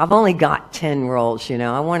 I've only got 10 rolls,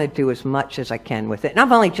 I want to do as much as I can with it. And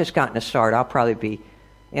I've only just gotten a start. I'll probably be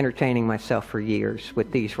entertaining myself for years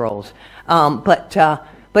with these rolls. But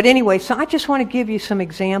anyway, so I just want to give you some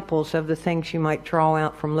examples of the things you might draw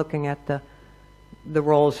out from looking at the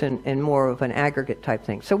rolls in more of an aggregate type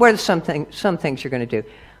thing. So what are some things you're going to do?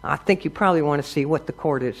 I think you probably want to see what the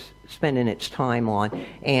court is spending its time on.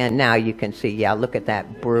 And now you can see, yeah, look at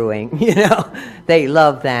that brewing. They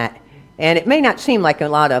love that. And it may not seem like a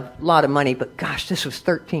lot of money, but gosh, this was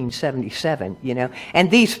 1377,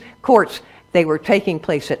 And these courts, they were taking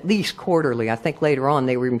place at least quarterly. I think later on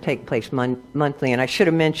they were even taking place monthly. And I should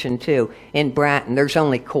have mentioned, too, in Bratton, there's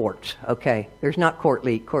only courts, okay? There's not court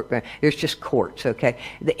league, there's just courts, okay?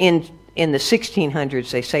 In the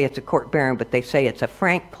 1600s, they say it's a court baron, but they say it's a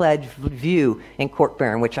frank pledge view in court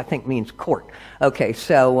baron, which I think means court. Okay,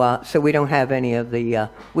 so we don't have any of the,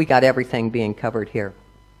 we got everything being covered here.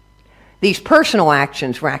 These personal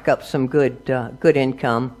actions rack up some good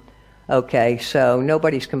income. Okay, so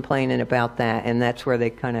nobody's complaining about that, and that's where they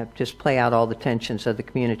kind of just play out all the tensions of the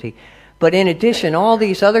community. But in addition, all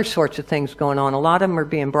these other sorts of things going on, a lot of them are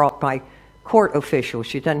being brought by court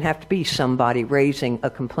officials. It doesn't have to be somebody raising a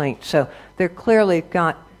complaint. So they're clearly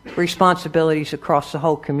got responsibilities across the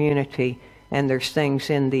whole community, and there's things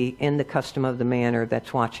in the custom of the manor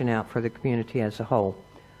that's watching out for the community as a whole.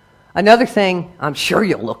 Another thing I'm sure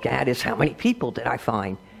you'll look at is how many people did I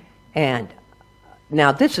find? And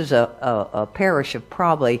now this is a parish of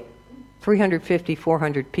probably 350,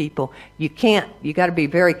 400 people. You got to be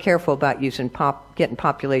very careful about getting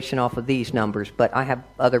population off of these numbers, but I have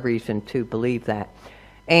other reason to believe that.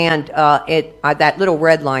 And that little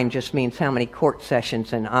red line just means how many court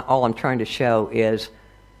sessions, and all I'm trying to show is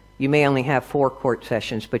you may only have 4 court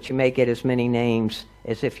sessions, but you may get as many names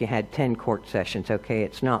as if you had 10 court sessions, okay?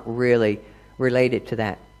 It's not really related to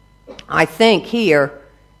that. I think here,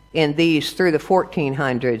 in these through the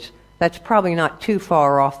 1400s, that's probably not too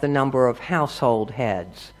far off the number of household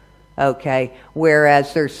heads, okay?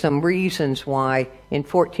 Whereas there's some reasons why in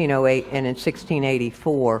 1408 and in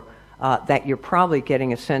 1684 that you're probably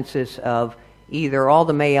getting a census of either all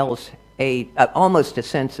the males, almost a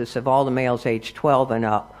census of all the males age 12 and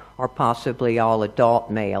up, or possibly all adult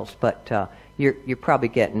males. But you're probably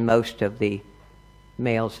getting most of the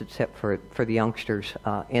males except for the youngsters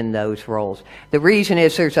in those roles. The reason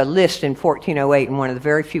is there's a list in 1408 in one of the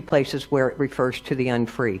very few places where it refers to the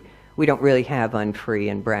unfree. We don't really have unfree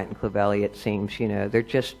in Bratton Clovelly, it seems. You know, they're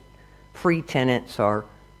just free tenants or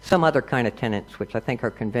some other kind of tenants, which I think are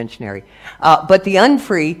conventionary. But the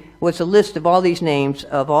unfree was a list of all these names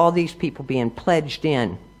of all these people being pledged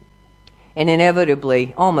in. And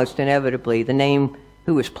inevitably, almost inevitably, the name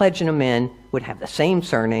who was pledging them in would have the same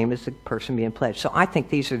surname as the person being pledged. So I think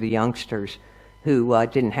these are the youngsters who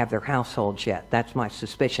didn't have their households yet. That's my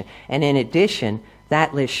suspicion. And in addition,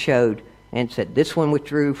 that list showed and said, this one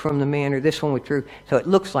withdrew from the manor, this one withdrew. So it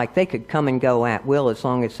looks like they could come and go at will as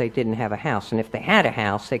long as they didn't have a house. And if they had a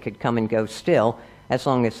house, they could come and go still as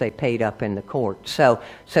long as they paid up in the court. So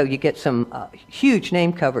you get some huge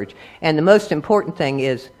name coverage. And the most important thing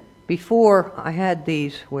is, before I had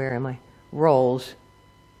these, where am I, rolls,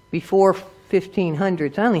 before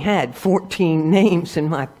 1500s, I only had 14 names in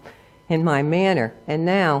my manor. And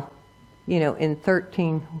now, you know, in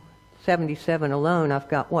 1377 alone, I've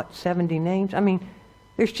got, what, 70 names? I mean,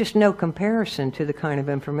 there's just no comparison to the kind of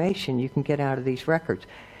information you can get out of these records.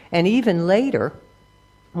 And even later,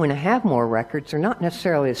 when I have more records, they're not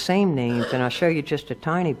necessarily the same names, and I'll show you just a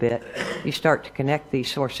tiny bit. You start to connect these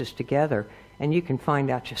sources together, and you can find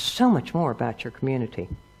out just so much more about your community.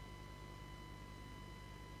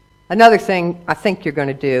 Another thing I think you're going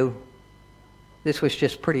to do, this was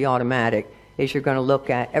just pretty automatic, is you're going to look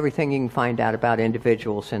at everything you can find out about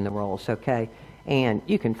individuals in the roles, okay? And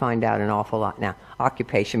you can find out an awful lot. Now,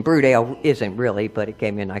 occupation, Brewdale isn't really, but it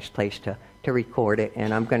gave me a nice place to record it,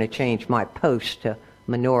 and I'm going to change my post to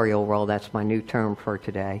manorial role. That's my new term for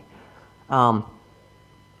today. But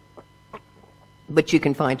you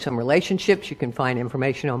can find some relationships. You can find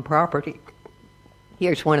information on property.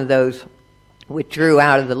 Here's one of those withdrew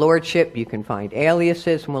out of the lordship. You can find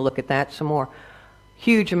aliases, and we'll look at that some more.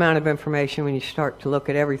 Huge amount of information when you start to look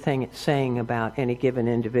at everything it's saying about any given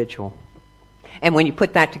individual. And when you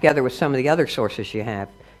put that together with some of the other sources you have,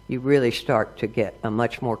 you really start to get a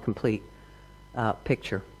much more complete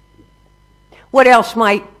picture. What else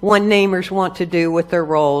might one-namers want to do with their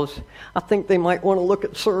roles? I think they might want to look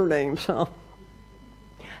at surnames. Huh?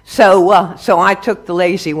 So I took the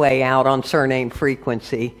lazy way out on surname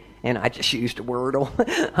frequency, and I just used a Wordle.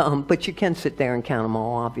 But you can sit there and count them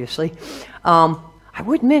all, obviously. I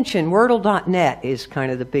would mention Wordle.net is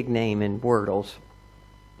kind of the big name in Wordles.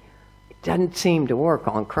 It doesn't seem to work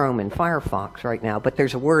on Chrome and Firefox right now, but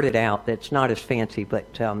there's a Word it out that's not as fancy, but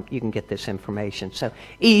you can get this information. So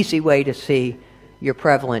easy way to see your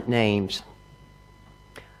prevalent names.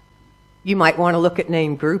 You might want to look at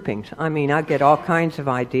name groupings. I mean, I get all kinds of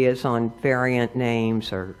ideas on variant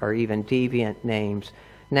names or even deviant names.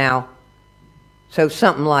 Now, so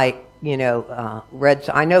something like, you know,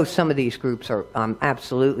 I know some of these groups are, I'm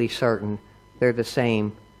absolutely certain they're the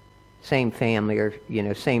same family or, you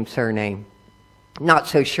know, same surname. Not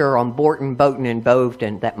so sure on Borton, Boughton, and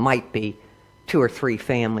Bovden. That might be 2 or 3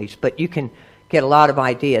 families, but you can get a lot of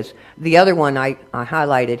ideas. The other one I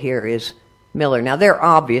highlighted here is Miller. Now, they're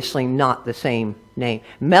obviously not the same name.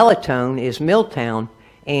 Melitone is Milltown,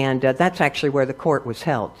 and that's actually where the court was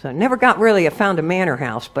held. So I never found a manor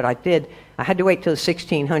house, but I had to wait till the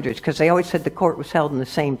 1600s because they always said the court was held in the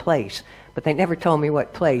same place, but they never told me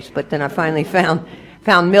what place. But then I finally found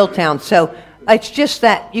Milltown. So it's just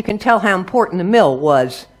that you can tell how important the mill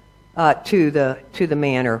was to the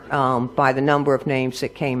manor by the number of names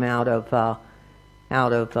that came out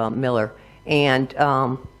of Miller.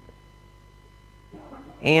 And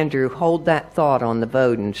Andrew, hold that thought on the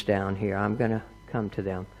Bodens down here. I'm going to come to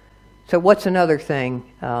them. So what's another thing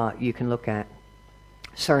you can look at?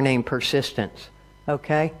 Surname persistence.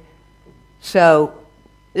 Okay? So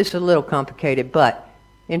this is a little complicated, but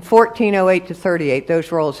in 1408 to 38,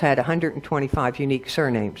 those rolls had 125 unique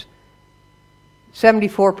surnames.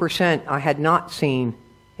 74% I had not seen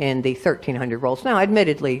in the 1300 rolls. Now,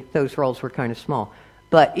 admittedly, those rolls were kind of small,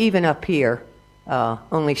 but even up here,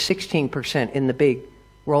 only 16% in the big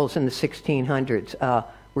rolls in the 1600s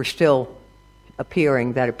were still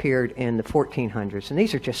appearing that appeared in the 1400s, and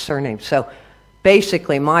these are just surnames. So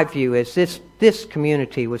basically, my view is this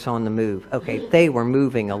community was on the move. Okay, they were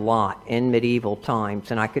moving a lot in medieval times,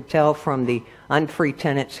 and I could tell from the unfree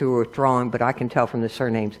tenants who were withdrawing, but I can tell from the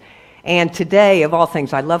surnames. And today, of all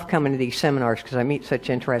things, I love coming to these seminars because I meet such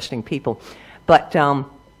interesting people. But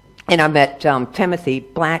and I met Timothy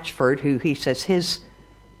Blatchford, who he says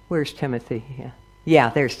where's Timothy? Yeah,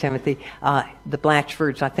 there's Timothy. The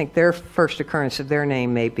Blatchfords, I think their first occurrence of their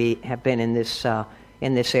name have been in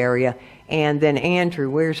this area. And then Andrew,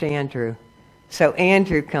 where's Andrew? So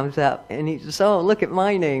Andrew comes up and he says, oh, look at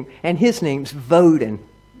my name. And his name's Voden.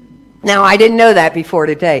 Now, I didn't know that before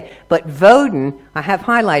today, but Voden I have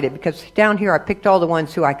highlighted because down here I picked all the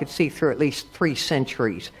ones who I could see through at least 3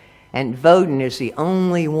 centuries. And Voden is the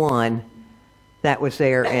only one that was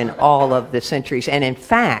there in all of the centuries. And in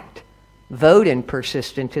fact, Voden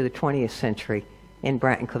persists into the 20th century in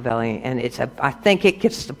Bratton Clovelly, and I think it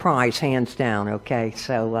gets the prize hands down. Okay,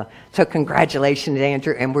 so congratulations,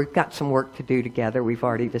 Andrew, and we've got some work to do together. We've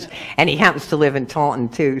already and he happens to live in Taunton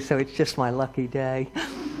too, so it's just my lucky day.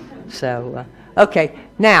 So okay,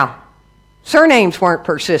 now surnames weren't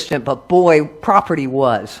persistent, but boy, property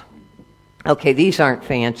was. Okay, these aren't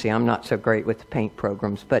fancy. I'm not so great with the paint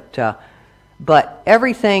programs, but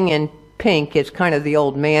everything in pink is kind of the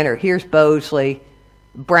old manor. Here's Bosley.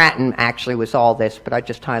 Bratton actually was all this, but I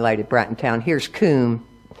just highlighted Bratton Town. Here's Coombe,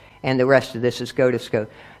 and the rest of this is Godesco.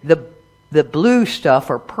 The blue stuff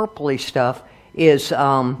or purpley stuff is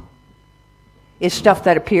stuff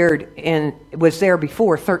that was there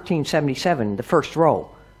before 1377, the first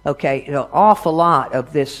roll. Okay, an awful lot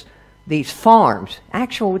of these farms,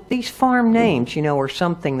 these farm names, or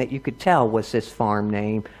something that you could tell was this farm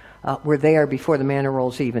name, were there before the manor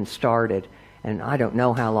rolls even started. And I don't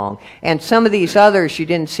know how long. And some of these others you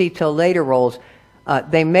didn't see till later rolls.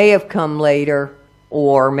 They may have come later,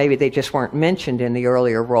 or maybe they just weren't mentioned in the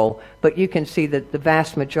earlier roll. But you can see that the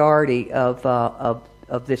vast majority of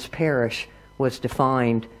this parish was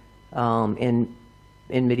defined in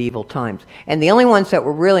medieval times. And the only ones that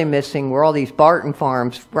were really missing were all these Barton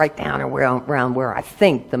farms right down around where I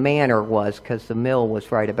think the manor was, because the mill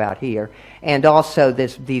was right about here. And also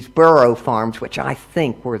these borough farms, which I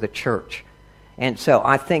think were the church. And so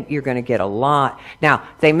I think you're going to get a lot. Now,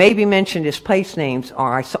 they may be mentioned as place names,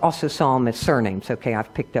 or I also saw them as surnames. Okay,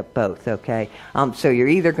 I've picked up both, okay? So you're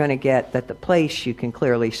either going to get that the place you can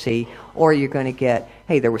clearly see, or you're going to get,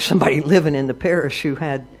 hey, there was somebody living in the parish who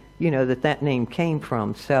had, that name came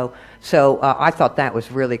from. So I thought that was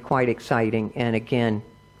really quite exciting. And again,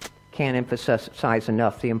 can't emphasize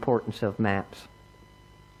enough the importance of maps.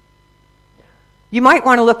 You might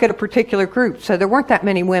want to look at a particular group. So there weren't that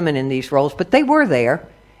many women in these rolls, but they were there,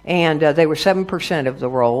 and they were 7% of the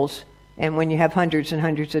rolls. And when you have hundreds and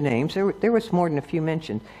hundreds of names, there was more than a few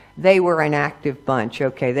mentioned. They were an active bunch.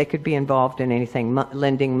 Okay, they could be involved in anything,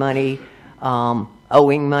 lending money,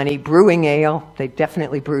 owing money, brewing ale. They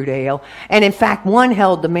definitely brewed ale. And in fact, one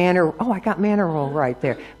held the manor. Oh, I got manor roll right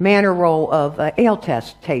there. Manor roll of ale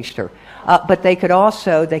taster. But they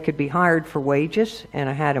could be hired for wages, and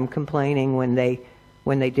I had them complaining when they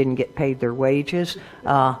didn't get paid their wages.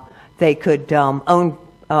 They could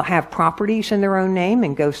have properties in their own name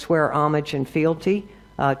and go swear homage and fealty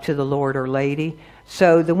to the lord or lady.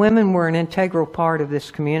 So the women were an integral part of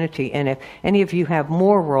this community. And if any of you have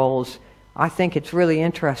more roles, I think it's really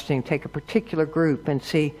interesting to take a particular group and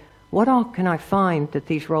see what all can I find that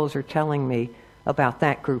these roles are telling me about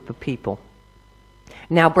that group of people.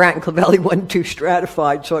 Now, Bratton Clovelly wasn't too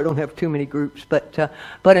stratified, so I don't have too many groups. But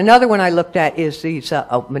another one I looked at is these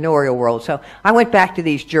manorial rolls. So I went back to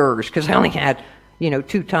these jurors because I only had,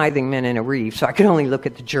 2 tithing men and a reeve, so I could only look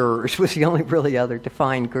at the jurors. Was the only really other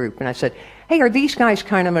defined group. And I said, hey, are these guys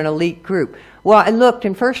kind of an elite group? Well, I looked,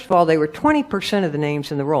 and first of all, they were 20% of the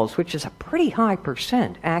names in the rolls, which is a pretty high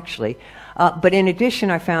percent, actually. But in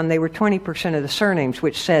addition, I found they were 20% of the surnames,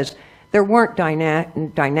 which says there weren't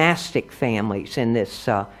dynastic families in this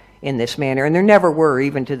manor, and there never were,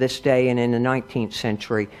 even to this day and in the 19th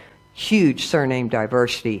century. Huge surname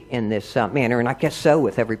diversity in this manor, and I guess so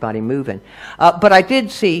with everybody moving. But I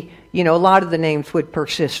did see, a lot of the names would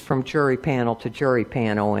persist from jury panel to jury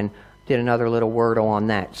panel, and did another little wordle on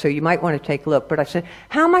that. So you might want to take a look. But I said,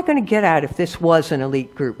 how am I going to get at if this was an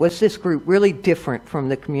elite group? Was this group really different from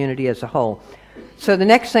the community as a whole? So the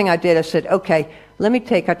next thing I did, I said, okay,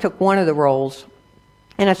 I took one of the rolls,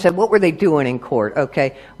 and I said, what were they doing in court?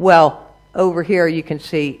 Okay, well, over here you can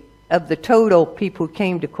see of the total people who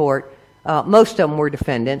came to court, most of them were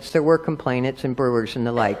defendants. There were complainants and brewers and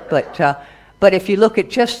the like. But if you look at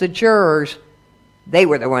just the jurors, they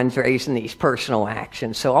were the ones raising these personal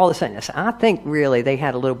actions. So all of a sudden, I think really they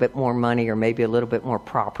had a little bit more money or maybe a little bit more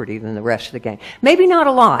property than the rest of the gang. Maybe not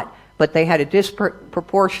a lot, but they had a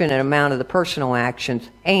disproportionate amount of the personal actions,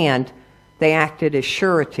 and they acted as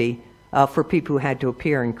surety for people who had to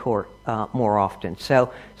appear in court more often.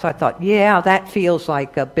 So I thought, yeah, that feels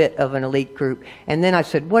like a bit of an elite group. And then I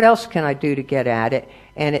said, what else can I do to get at it?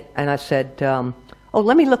 And I said,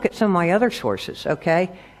 let me look at some of my other sources,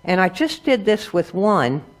 okay? And I just did this with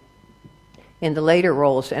one in the later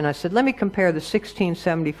rolls, and I said, let me compare the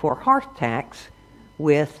 1674 hearth tax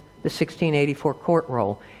with the 1684 court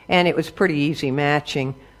roll. And it was pretty easy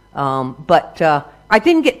matching, but I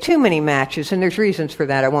didn't get too many matches, and there's reasons for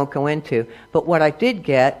that I won't go into. But what I did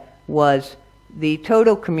get was the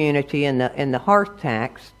total community in the hearth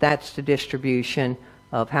tax. That's the distribution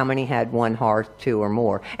of how many had one hearth, two or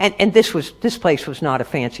more. And this place was not a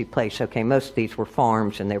fancy place, okay? Most of these were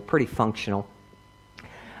farms, and they're pretty functional.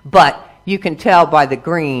 But you can tell by the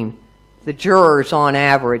green, the jurors on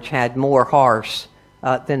average had more hearths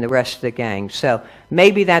than the rest of the gang. So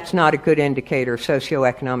maybe that's not a good indicator of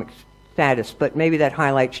socioeconomic status, but maybe that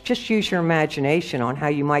highlights, just use your imagination on how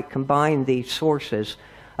you might combine these sources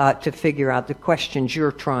to figure out the questions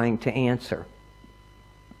you're trying to answer.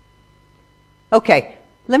 Okay,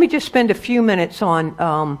 let me just spend a few minutes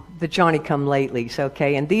on the Johnny-come-latelys,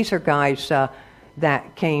 okay? And these are guys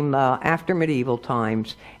that came after medieval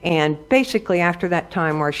times. And basically after that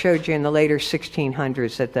time where I showed you in the later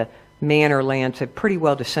 1600s that the manor lands had pretty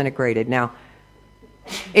well disintegrated. Now,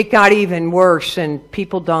 it got even worse, and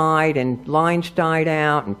people died, and lines died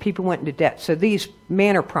out, and people went into debt. So these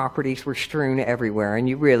manor properties were strewn everywhere, and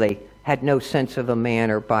you really had no sense of a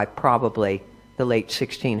manor by probably the late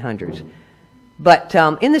 1600s. But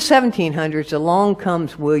in the 1700s, along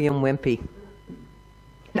comes William Wimpy.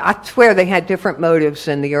 I swear they had different motives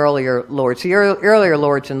than the earlier lords. The earlier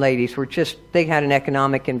lords and ladies were just, they had an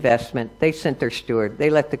economic investment. They sent their steward. They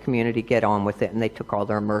let the community get on with it, and they took all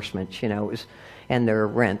their immersements, you know, and their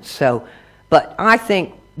rents. So, but I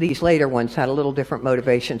think these later ones had a little different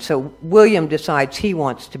motivation. So William decides he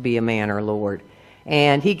wants to be a manor lord.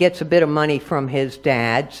 And he gets a bit of money from his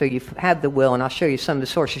dad. So you have the will, and I'll show you some of the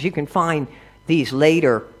sources. You can find these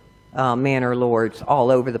later manor lords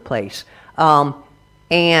all over the place.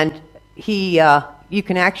 And you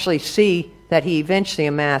can actually see that he eventually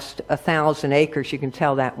amassed 1,000 acres. You can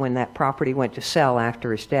tell that when that property went to sell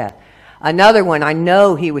after his death. Another one, I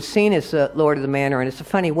know he was seen as the Lord of the Manor, and it's a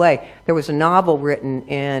funny way. There was a novel written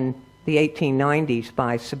in the 1890s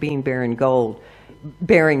by Sabine Baring Gould,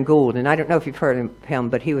 and I don't know if you've heard of him,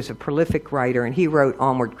 but he was a prolific writer, and he wrote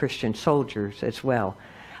Onward Christian Soldiers as well.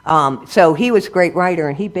 So he was a great writer,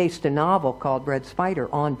 and he based a novel called Red Spider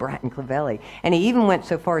on Bratton Clovelly. And he even went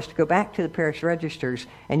so far as to go back to the parish registers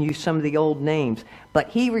and use some of the old names. But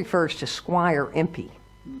he refers to Squire Impey.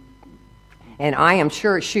 And I am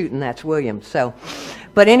sure as shooting that's William. So,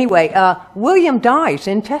 but anyway, William dies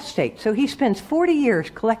intestate. So he spends 40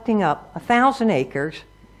 years collecting up 1,000 acres,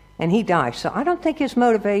 and he dies. So I don't think his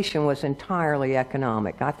motivation was entirely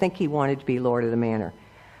economic. I think he wanted to be Lord of the Manor.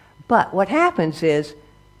 But what happens is,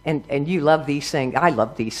 and you love these things, I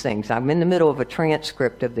love these things. I'm in the middle of a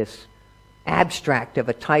transcript of this abstract of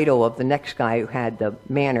a title of the next guy who had the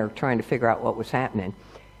manor, trying to figure out what was happening.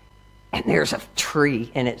 And there's a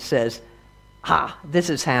tree, and it says,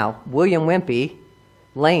 this is how William Wimpy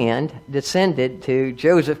land descended to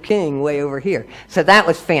Joseph King way over here. So that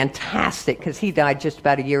was fantastic, because he died just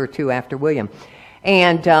about a year or two after William.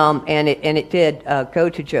 And it did go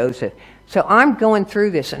to Joseph. So I'm going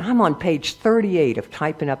through this, and I'm on page 38 of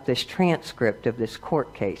typing up this transcript of this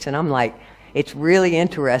court case. And I'm like, it's really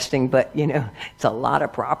interesting, but, you know, it's a lot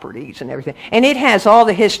of properties and everything. And it has all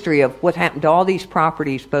the history of what happened to all these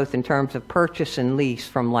properties, both in terms of purchase and lease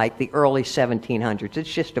from, like, the early 1700s.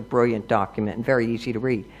 It's just a brilliant document and very easy to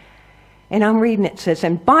read. And I'm reading it. It says,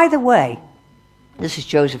 and by the way, this is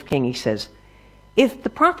Joseph King, he says, if the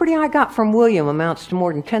property I got from William amounts to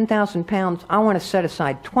more than 10,000 pounds, I want to set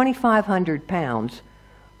aside 2,500 pounds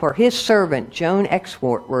for his servant, Joan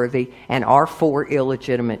Exworthy, and our 4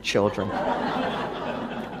 illegitimate children.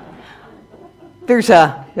 There's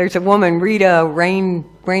a woman, Rita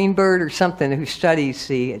Rainbird or something, who studies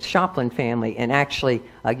the Shopland family, and actually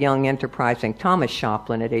a young enterprising Thomas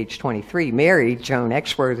Shopland at age 23 married Joan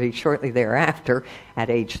Exworthy shortly thereafter at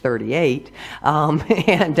age 38,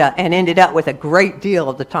 and ended up with a great deal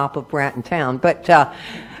at the top of Bratton Town.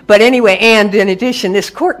 But anyway, and in addition, this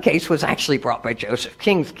court case was actually brought by Joseph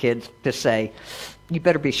King's kids to say, you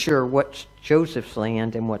better be sure what's Joseph's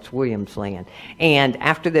land and what's William's land. And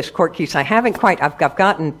after this court case, I've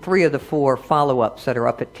gotten 3 of the 4 follow-ups that are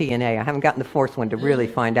up at TNA. I haven't gotten the 4th one to really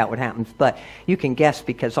find out what happens, but you can guess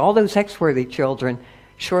because all those Exworthy children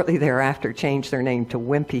shortly thereafter changed their name to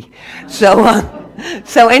Wimpy.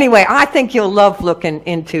 So anyway, I think you'll love looking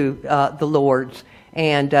into the Lords,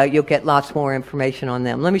 and you'll get lots more information on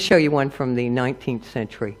them. Let me show you one from the 19th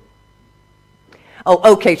century.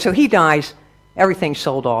 Oh, okay, so he dies. Everything's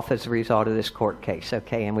sold off as a result of this court case,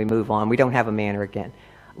 okay, and we move on. We don't have a manor again.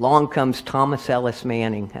 Along comes Thomas Ellis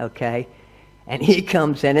Manning, okay, and he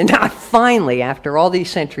comes in, and I finally, after all these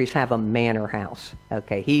centuries, have a manor house,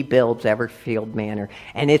 okay. He builds Eversfield Manor,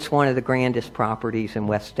 and it's one of the grandest properties in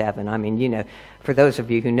West Devon. I mean, you know, for those of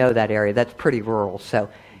you who know that area, that's pretty rural, so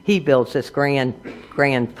he builds this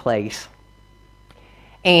grand place.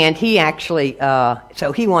 And he actually,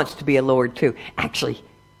 so he wants to be a lord too. Actually,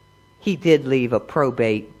 he did leave a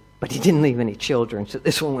probate, but he didn't leave any children, so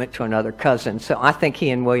this one went to another cousin. So I think he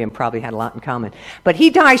and William probably had a lot in common. But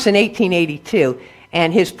he dies in 1882,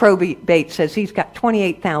 and his probate says he's got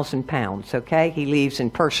 28,000 pounds, okay? He leaves in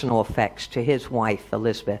personal effects to his wife,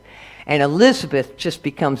 Elizabeth. And Elizabeth just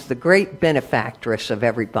becomes the great benefactress of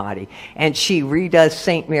everybody. And she redoes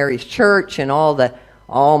St. Mary's Church, and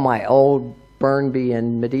all my old Burnby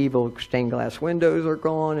and medieval stained glass windows are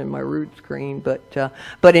gone, and my root screen.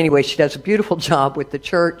 But anyway, she does a beautiful job with the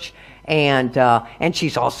church, and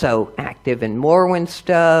she's also active in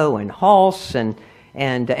Morwenstow and Halse, and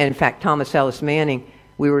in fact, Thomas Ellis Manning.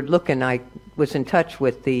 We were looking. I was in touch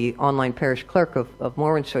with the online parish clerk of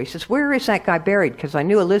Morwenstow. He says, "Where is that guy buried?" Because I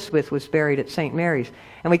knew Elizabeth was buried at St. Mary's,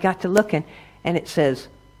 and we got to looking, and it says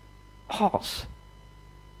Halse.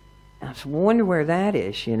 I was wondering where that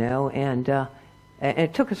is, you know, and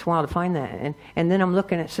it took us a while to find that. And then I'm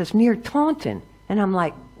looking, it says near Taunton. And I'm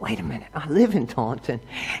like, wait a minute, I live in Taunton.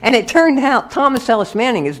 And it turned out Thomas Ellis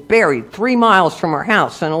Manning is buried 3 miles from our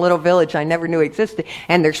house in a little village I never knew existed.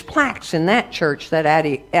 And there's plaques in that church that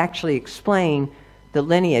actually explain the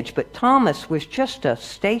lineage. But Thomas was just a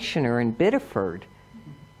stationer in Biddeford.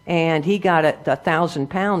 And he got 1,000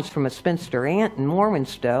 pounds from a spinster aunt in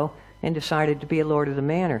Morwenstow, and decided to be a lord of the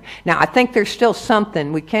manor. Now, I think there's still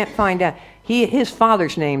something. We can't find out. His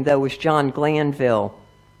father's name, though, was John Glanville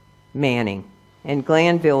Manning. And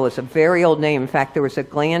Glanville was a very old name. In fact, there was a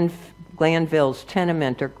Glanville's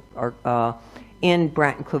tenement in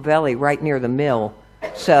Bratton Clovelly, right near the mill.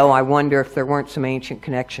 So I wonder if there weren't some ancient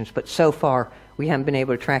connections. But so far, we haven't been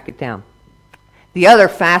able to track it down. The other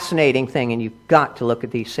fascinating thing, and you've got to look at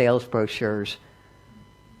these sales brochures,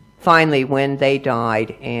 finally, when they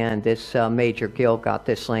died and this Major Gill got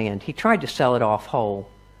this land, he tried to sell it off whole.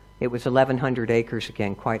 It was 1,100 acres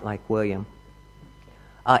again, quite like William.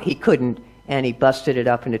 He couldn't, and he busted it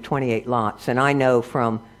up into 28 lots. And I know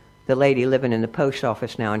from the lady living in the post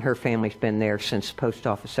office now, and her family's been there since the post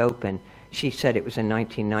office opened, she said it was in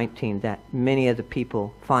 1919 that many of the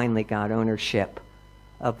people finally got ownership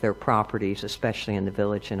of their properties, especially in the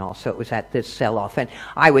village and all. So it was at this sell-off. And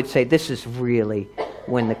I would say this is really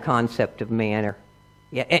when the concept of manor...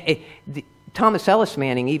 Thomas Ellis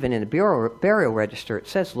Manning, even in the burial register, it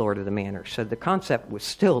says Lord of the Manor. So the concept was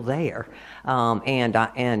still there. And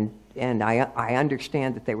I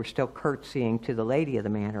understand that they were still curtsying to the lady of the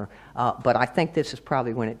manor. But I think this is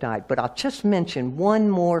probably when it died. But I'll just mention one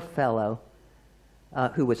more fellow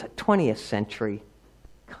who was a 20th century.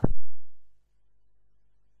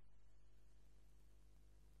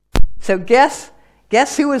 So guess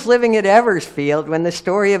who was living at Eversfield when the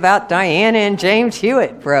story about Diana and James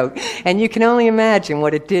Hewitt broke? And you can only imagine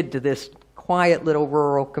what it did to this quiet little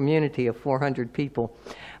rural community of 400 people.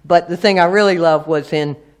 But the thing I really love was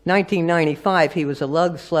in 1995, he was a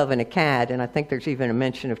lug, slove, and a cad, and I think there's even a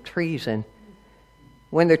mention of treason.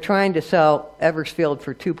 When they're trying to sell Eversfield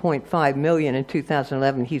for $2.5 million in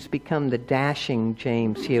 2011, he's become the dashing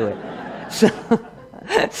James Hewitt.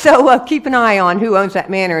 So keep an eye on who owns that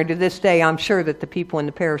manor, and to this day, I'm sure that the people in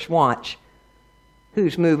the parish watch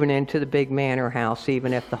who's moving into the big manor house,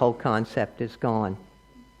 even if the whole concept is gone.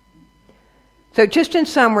 So just in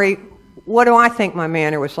summary, what do I think my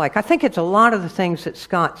manor was like? I think it's a lot of the things that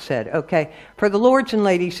Scott said, okay? For the lords and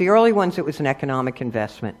ladies, the early ones, it was an economic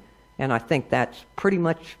investment, and I think that's pretty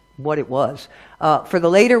much what it was. For the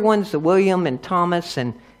later ones, the William and Thomas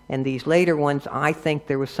and these later ones, I think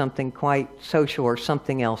there was something quite social or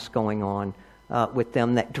something else going on with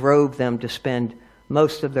them that drove them to spend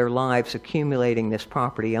most of their lives accumulating this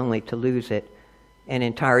property only to lose it in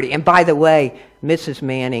entirety. And by the way, Mrs.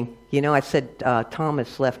 Manning, you know, I said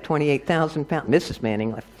Thomas left 28,000 pounds. Mrs.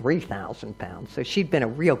 Manning left 3,000 pounds. So she'd been a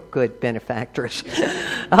real good benefactress.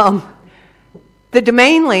 The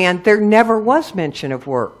domain land, there never was mention of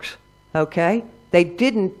works, okay? They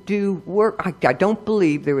didn't do work. I don't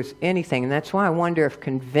believe there was anything, and that's why I wonder if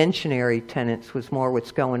conventionary tenants was more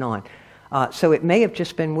what's going on. So it may have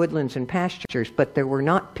just been woodlands and pastures, but there were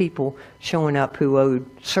not people showing up who owed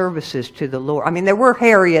services to the Lord. I mean, there were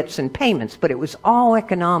Harriets and payments, but it was all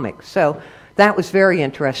economic. So that was very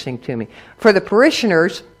interesting to me. For the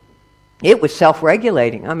parishioners, it was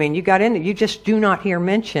self-regulating. I mean, you got in, you just do not hear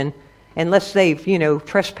mention, unless they've,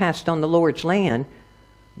 trespassed on the Lord's land.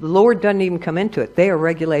 The Lord doesn't even come into it. They are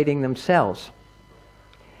regulating themselves.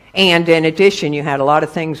 And in addition, you had a lot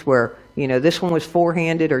of things where, this one was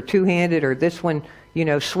four-handed or two-handed, or this one,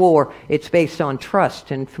 swore. It's based on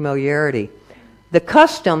trust and familiarity. The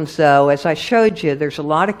customs, though, as I showed you, there's a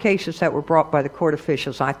lot of cases that were brought by the court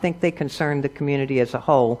officials. I think they concerned the community as a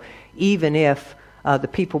whole, even if the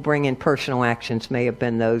people bringing personal actions may have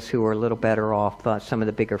been those who were a little better off, some of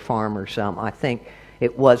the bigger farmers. I think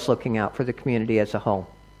it was looking out for the community as a whole.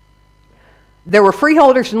 There were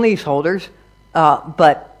freeholders and leaseholders,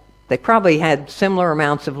 but they probably had similar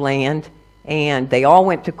amounts of land, and they all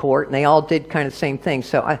went to court, and they all did kind of the same thing.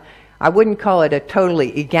 So I wouldn't call it a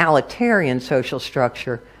totally egalitarian social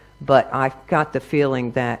structure, but I got the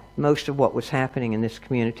feeling that most of what was happening in this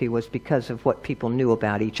community was because of what people knew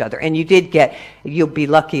about each other. And you'll be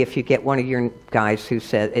lucky if you get one of your guys who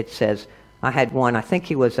says, I had one, I think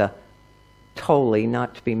he was a Toley,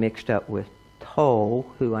 not to be mixed up with Toll,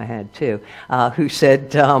 who I had too, who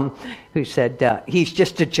said he's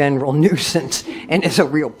just a general nuisance and is a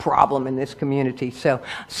real problem in this community.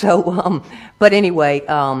 But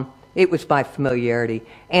anyway, it was by familiarity.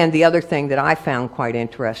 And the other thing that I found quite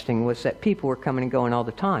interesting was that people were coming and going all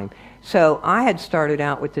the time. So I had started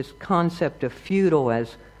out with this concept of feudal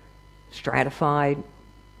as stratified,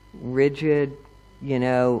 rigid,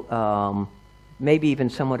 maybe even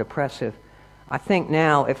somewhat oppressive. I think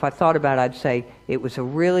now, if I thought about it, I'd say it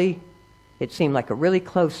seemed like a really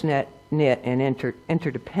close-knit and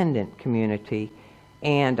interdependent community.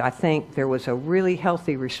 And I think there was a really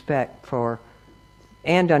healthy respect for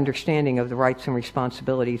and understanding of the rights and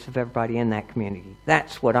responsibilities of everybody in that community.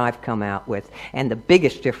 That's what I've come out with. And the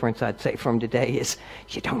biggest difference, I'd say, from today is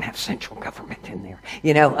you don't have central government in there.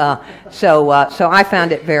 So I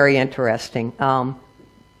found it very interesting. And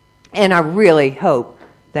I really hope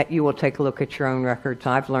that you will take a look at your own records.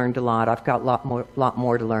 I've learned a lot. I've got a lot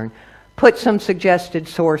more to learn. Put some suggested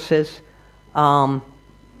sources. And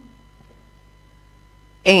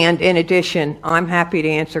in addition, I'm happy to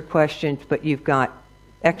answer questions, but you've got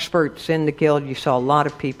experts in the guild. You saw a lot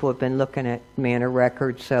of people have been looking at Manor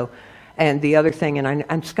Records. And the other thing,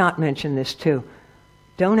 and Scott mentioned this too,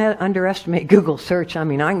 don't underestimate Google search. I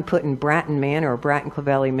mean, I can put in Bratton Manor or Bratton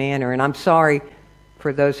Clovelly Manor, and I'm sorry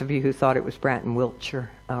for those of you who thought it was Bratton Wiltshire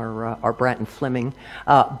or Bratton Fleming,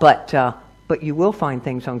 but you will find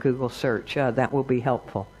things on Google search that will be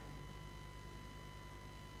helpful.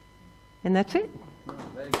 And that's it.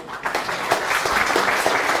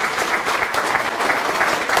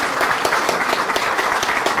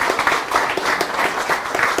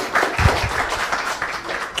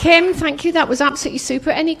 Kim, thank you. That was absolutely super.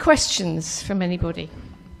 Any questions from anybody?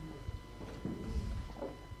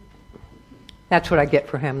 That's what I get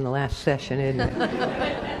for having the last session, isn't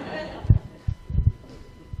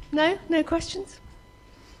it? No questions?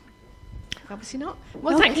 Obviously not.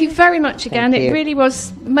 Well, okay. Thank you very much again. It really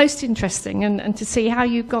was most interesting, and to see how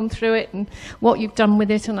you've gone through it and what you've done with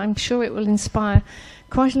it, and I'm sure it will inspire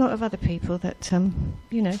quite a lot of other people that,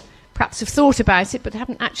 perhaps have thought about it but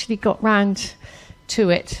haven't actually got round to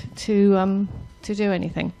it to do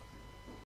anything.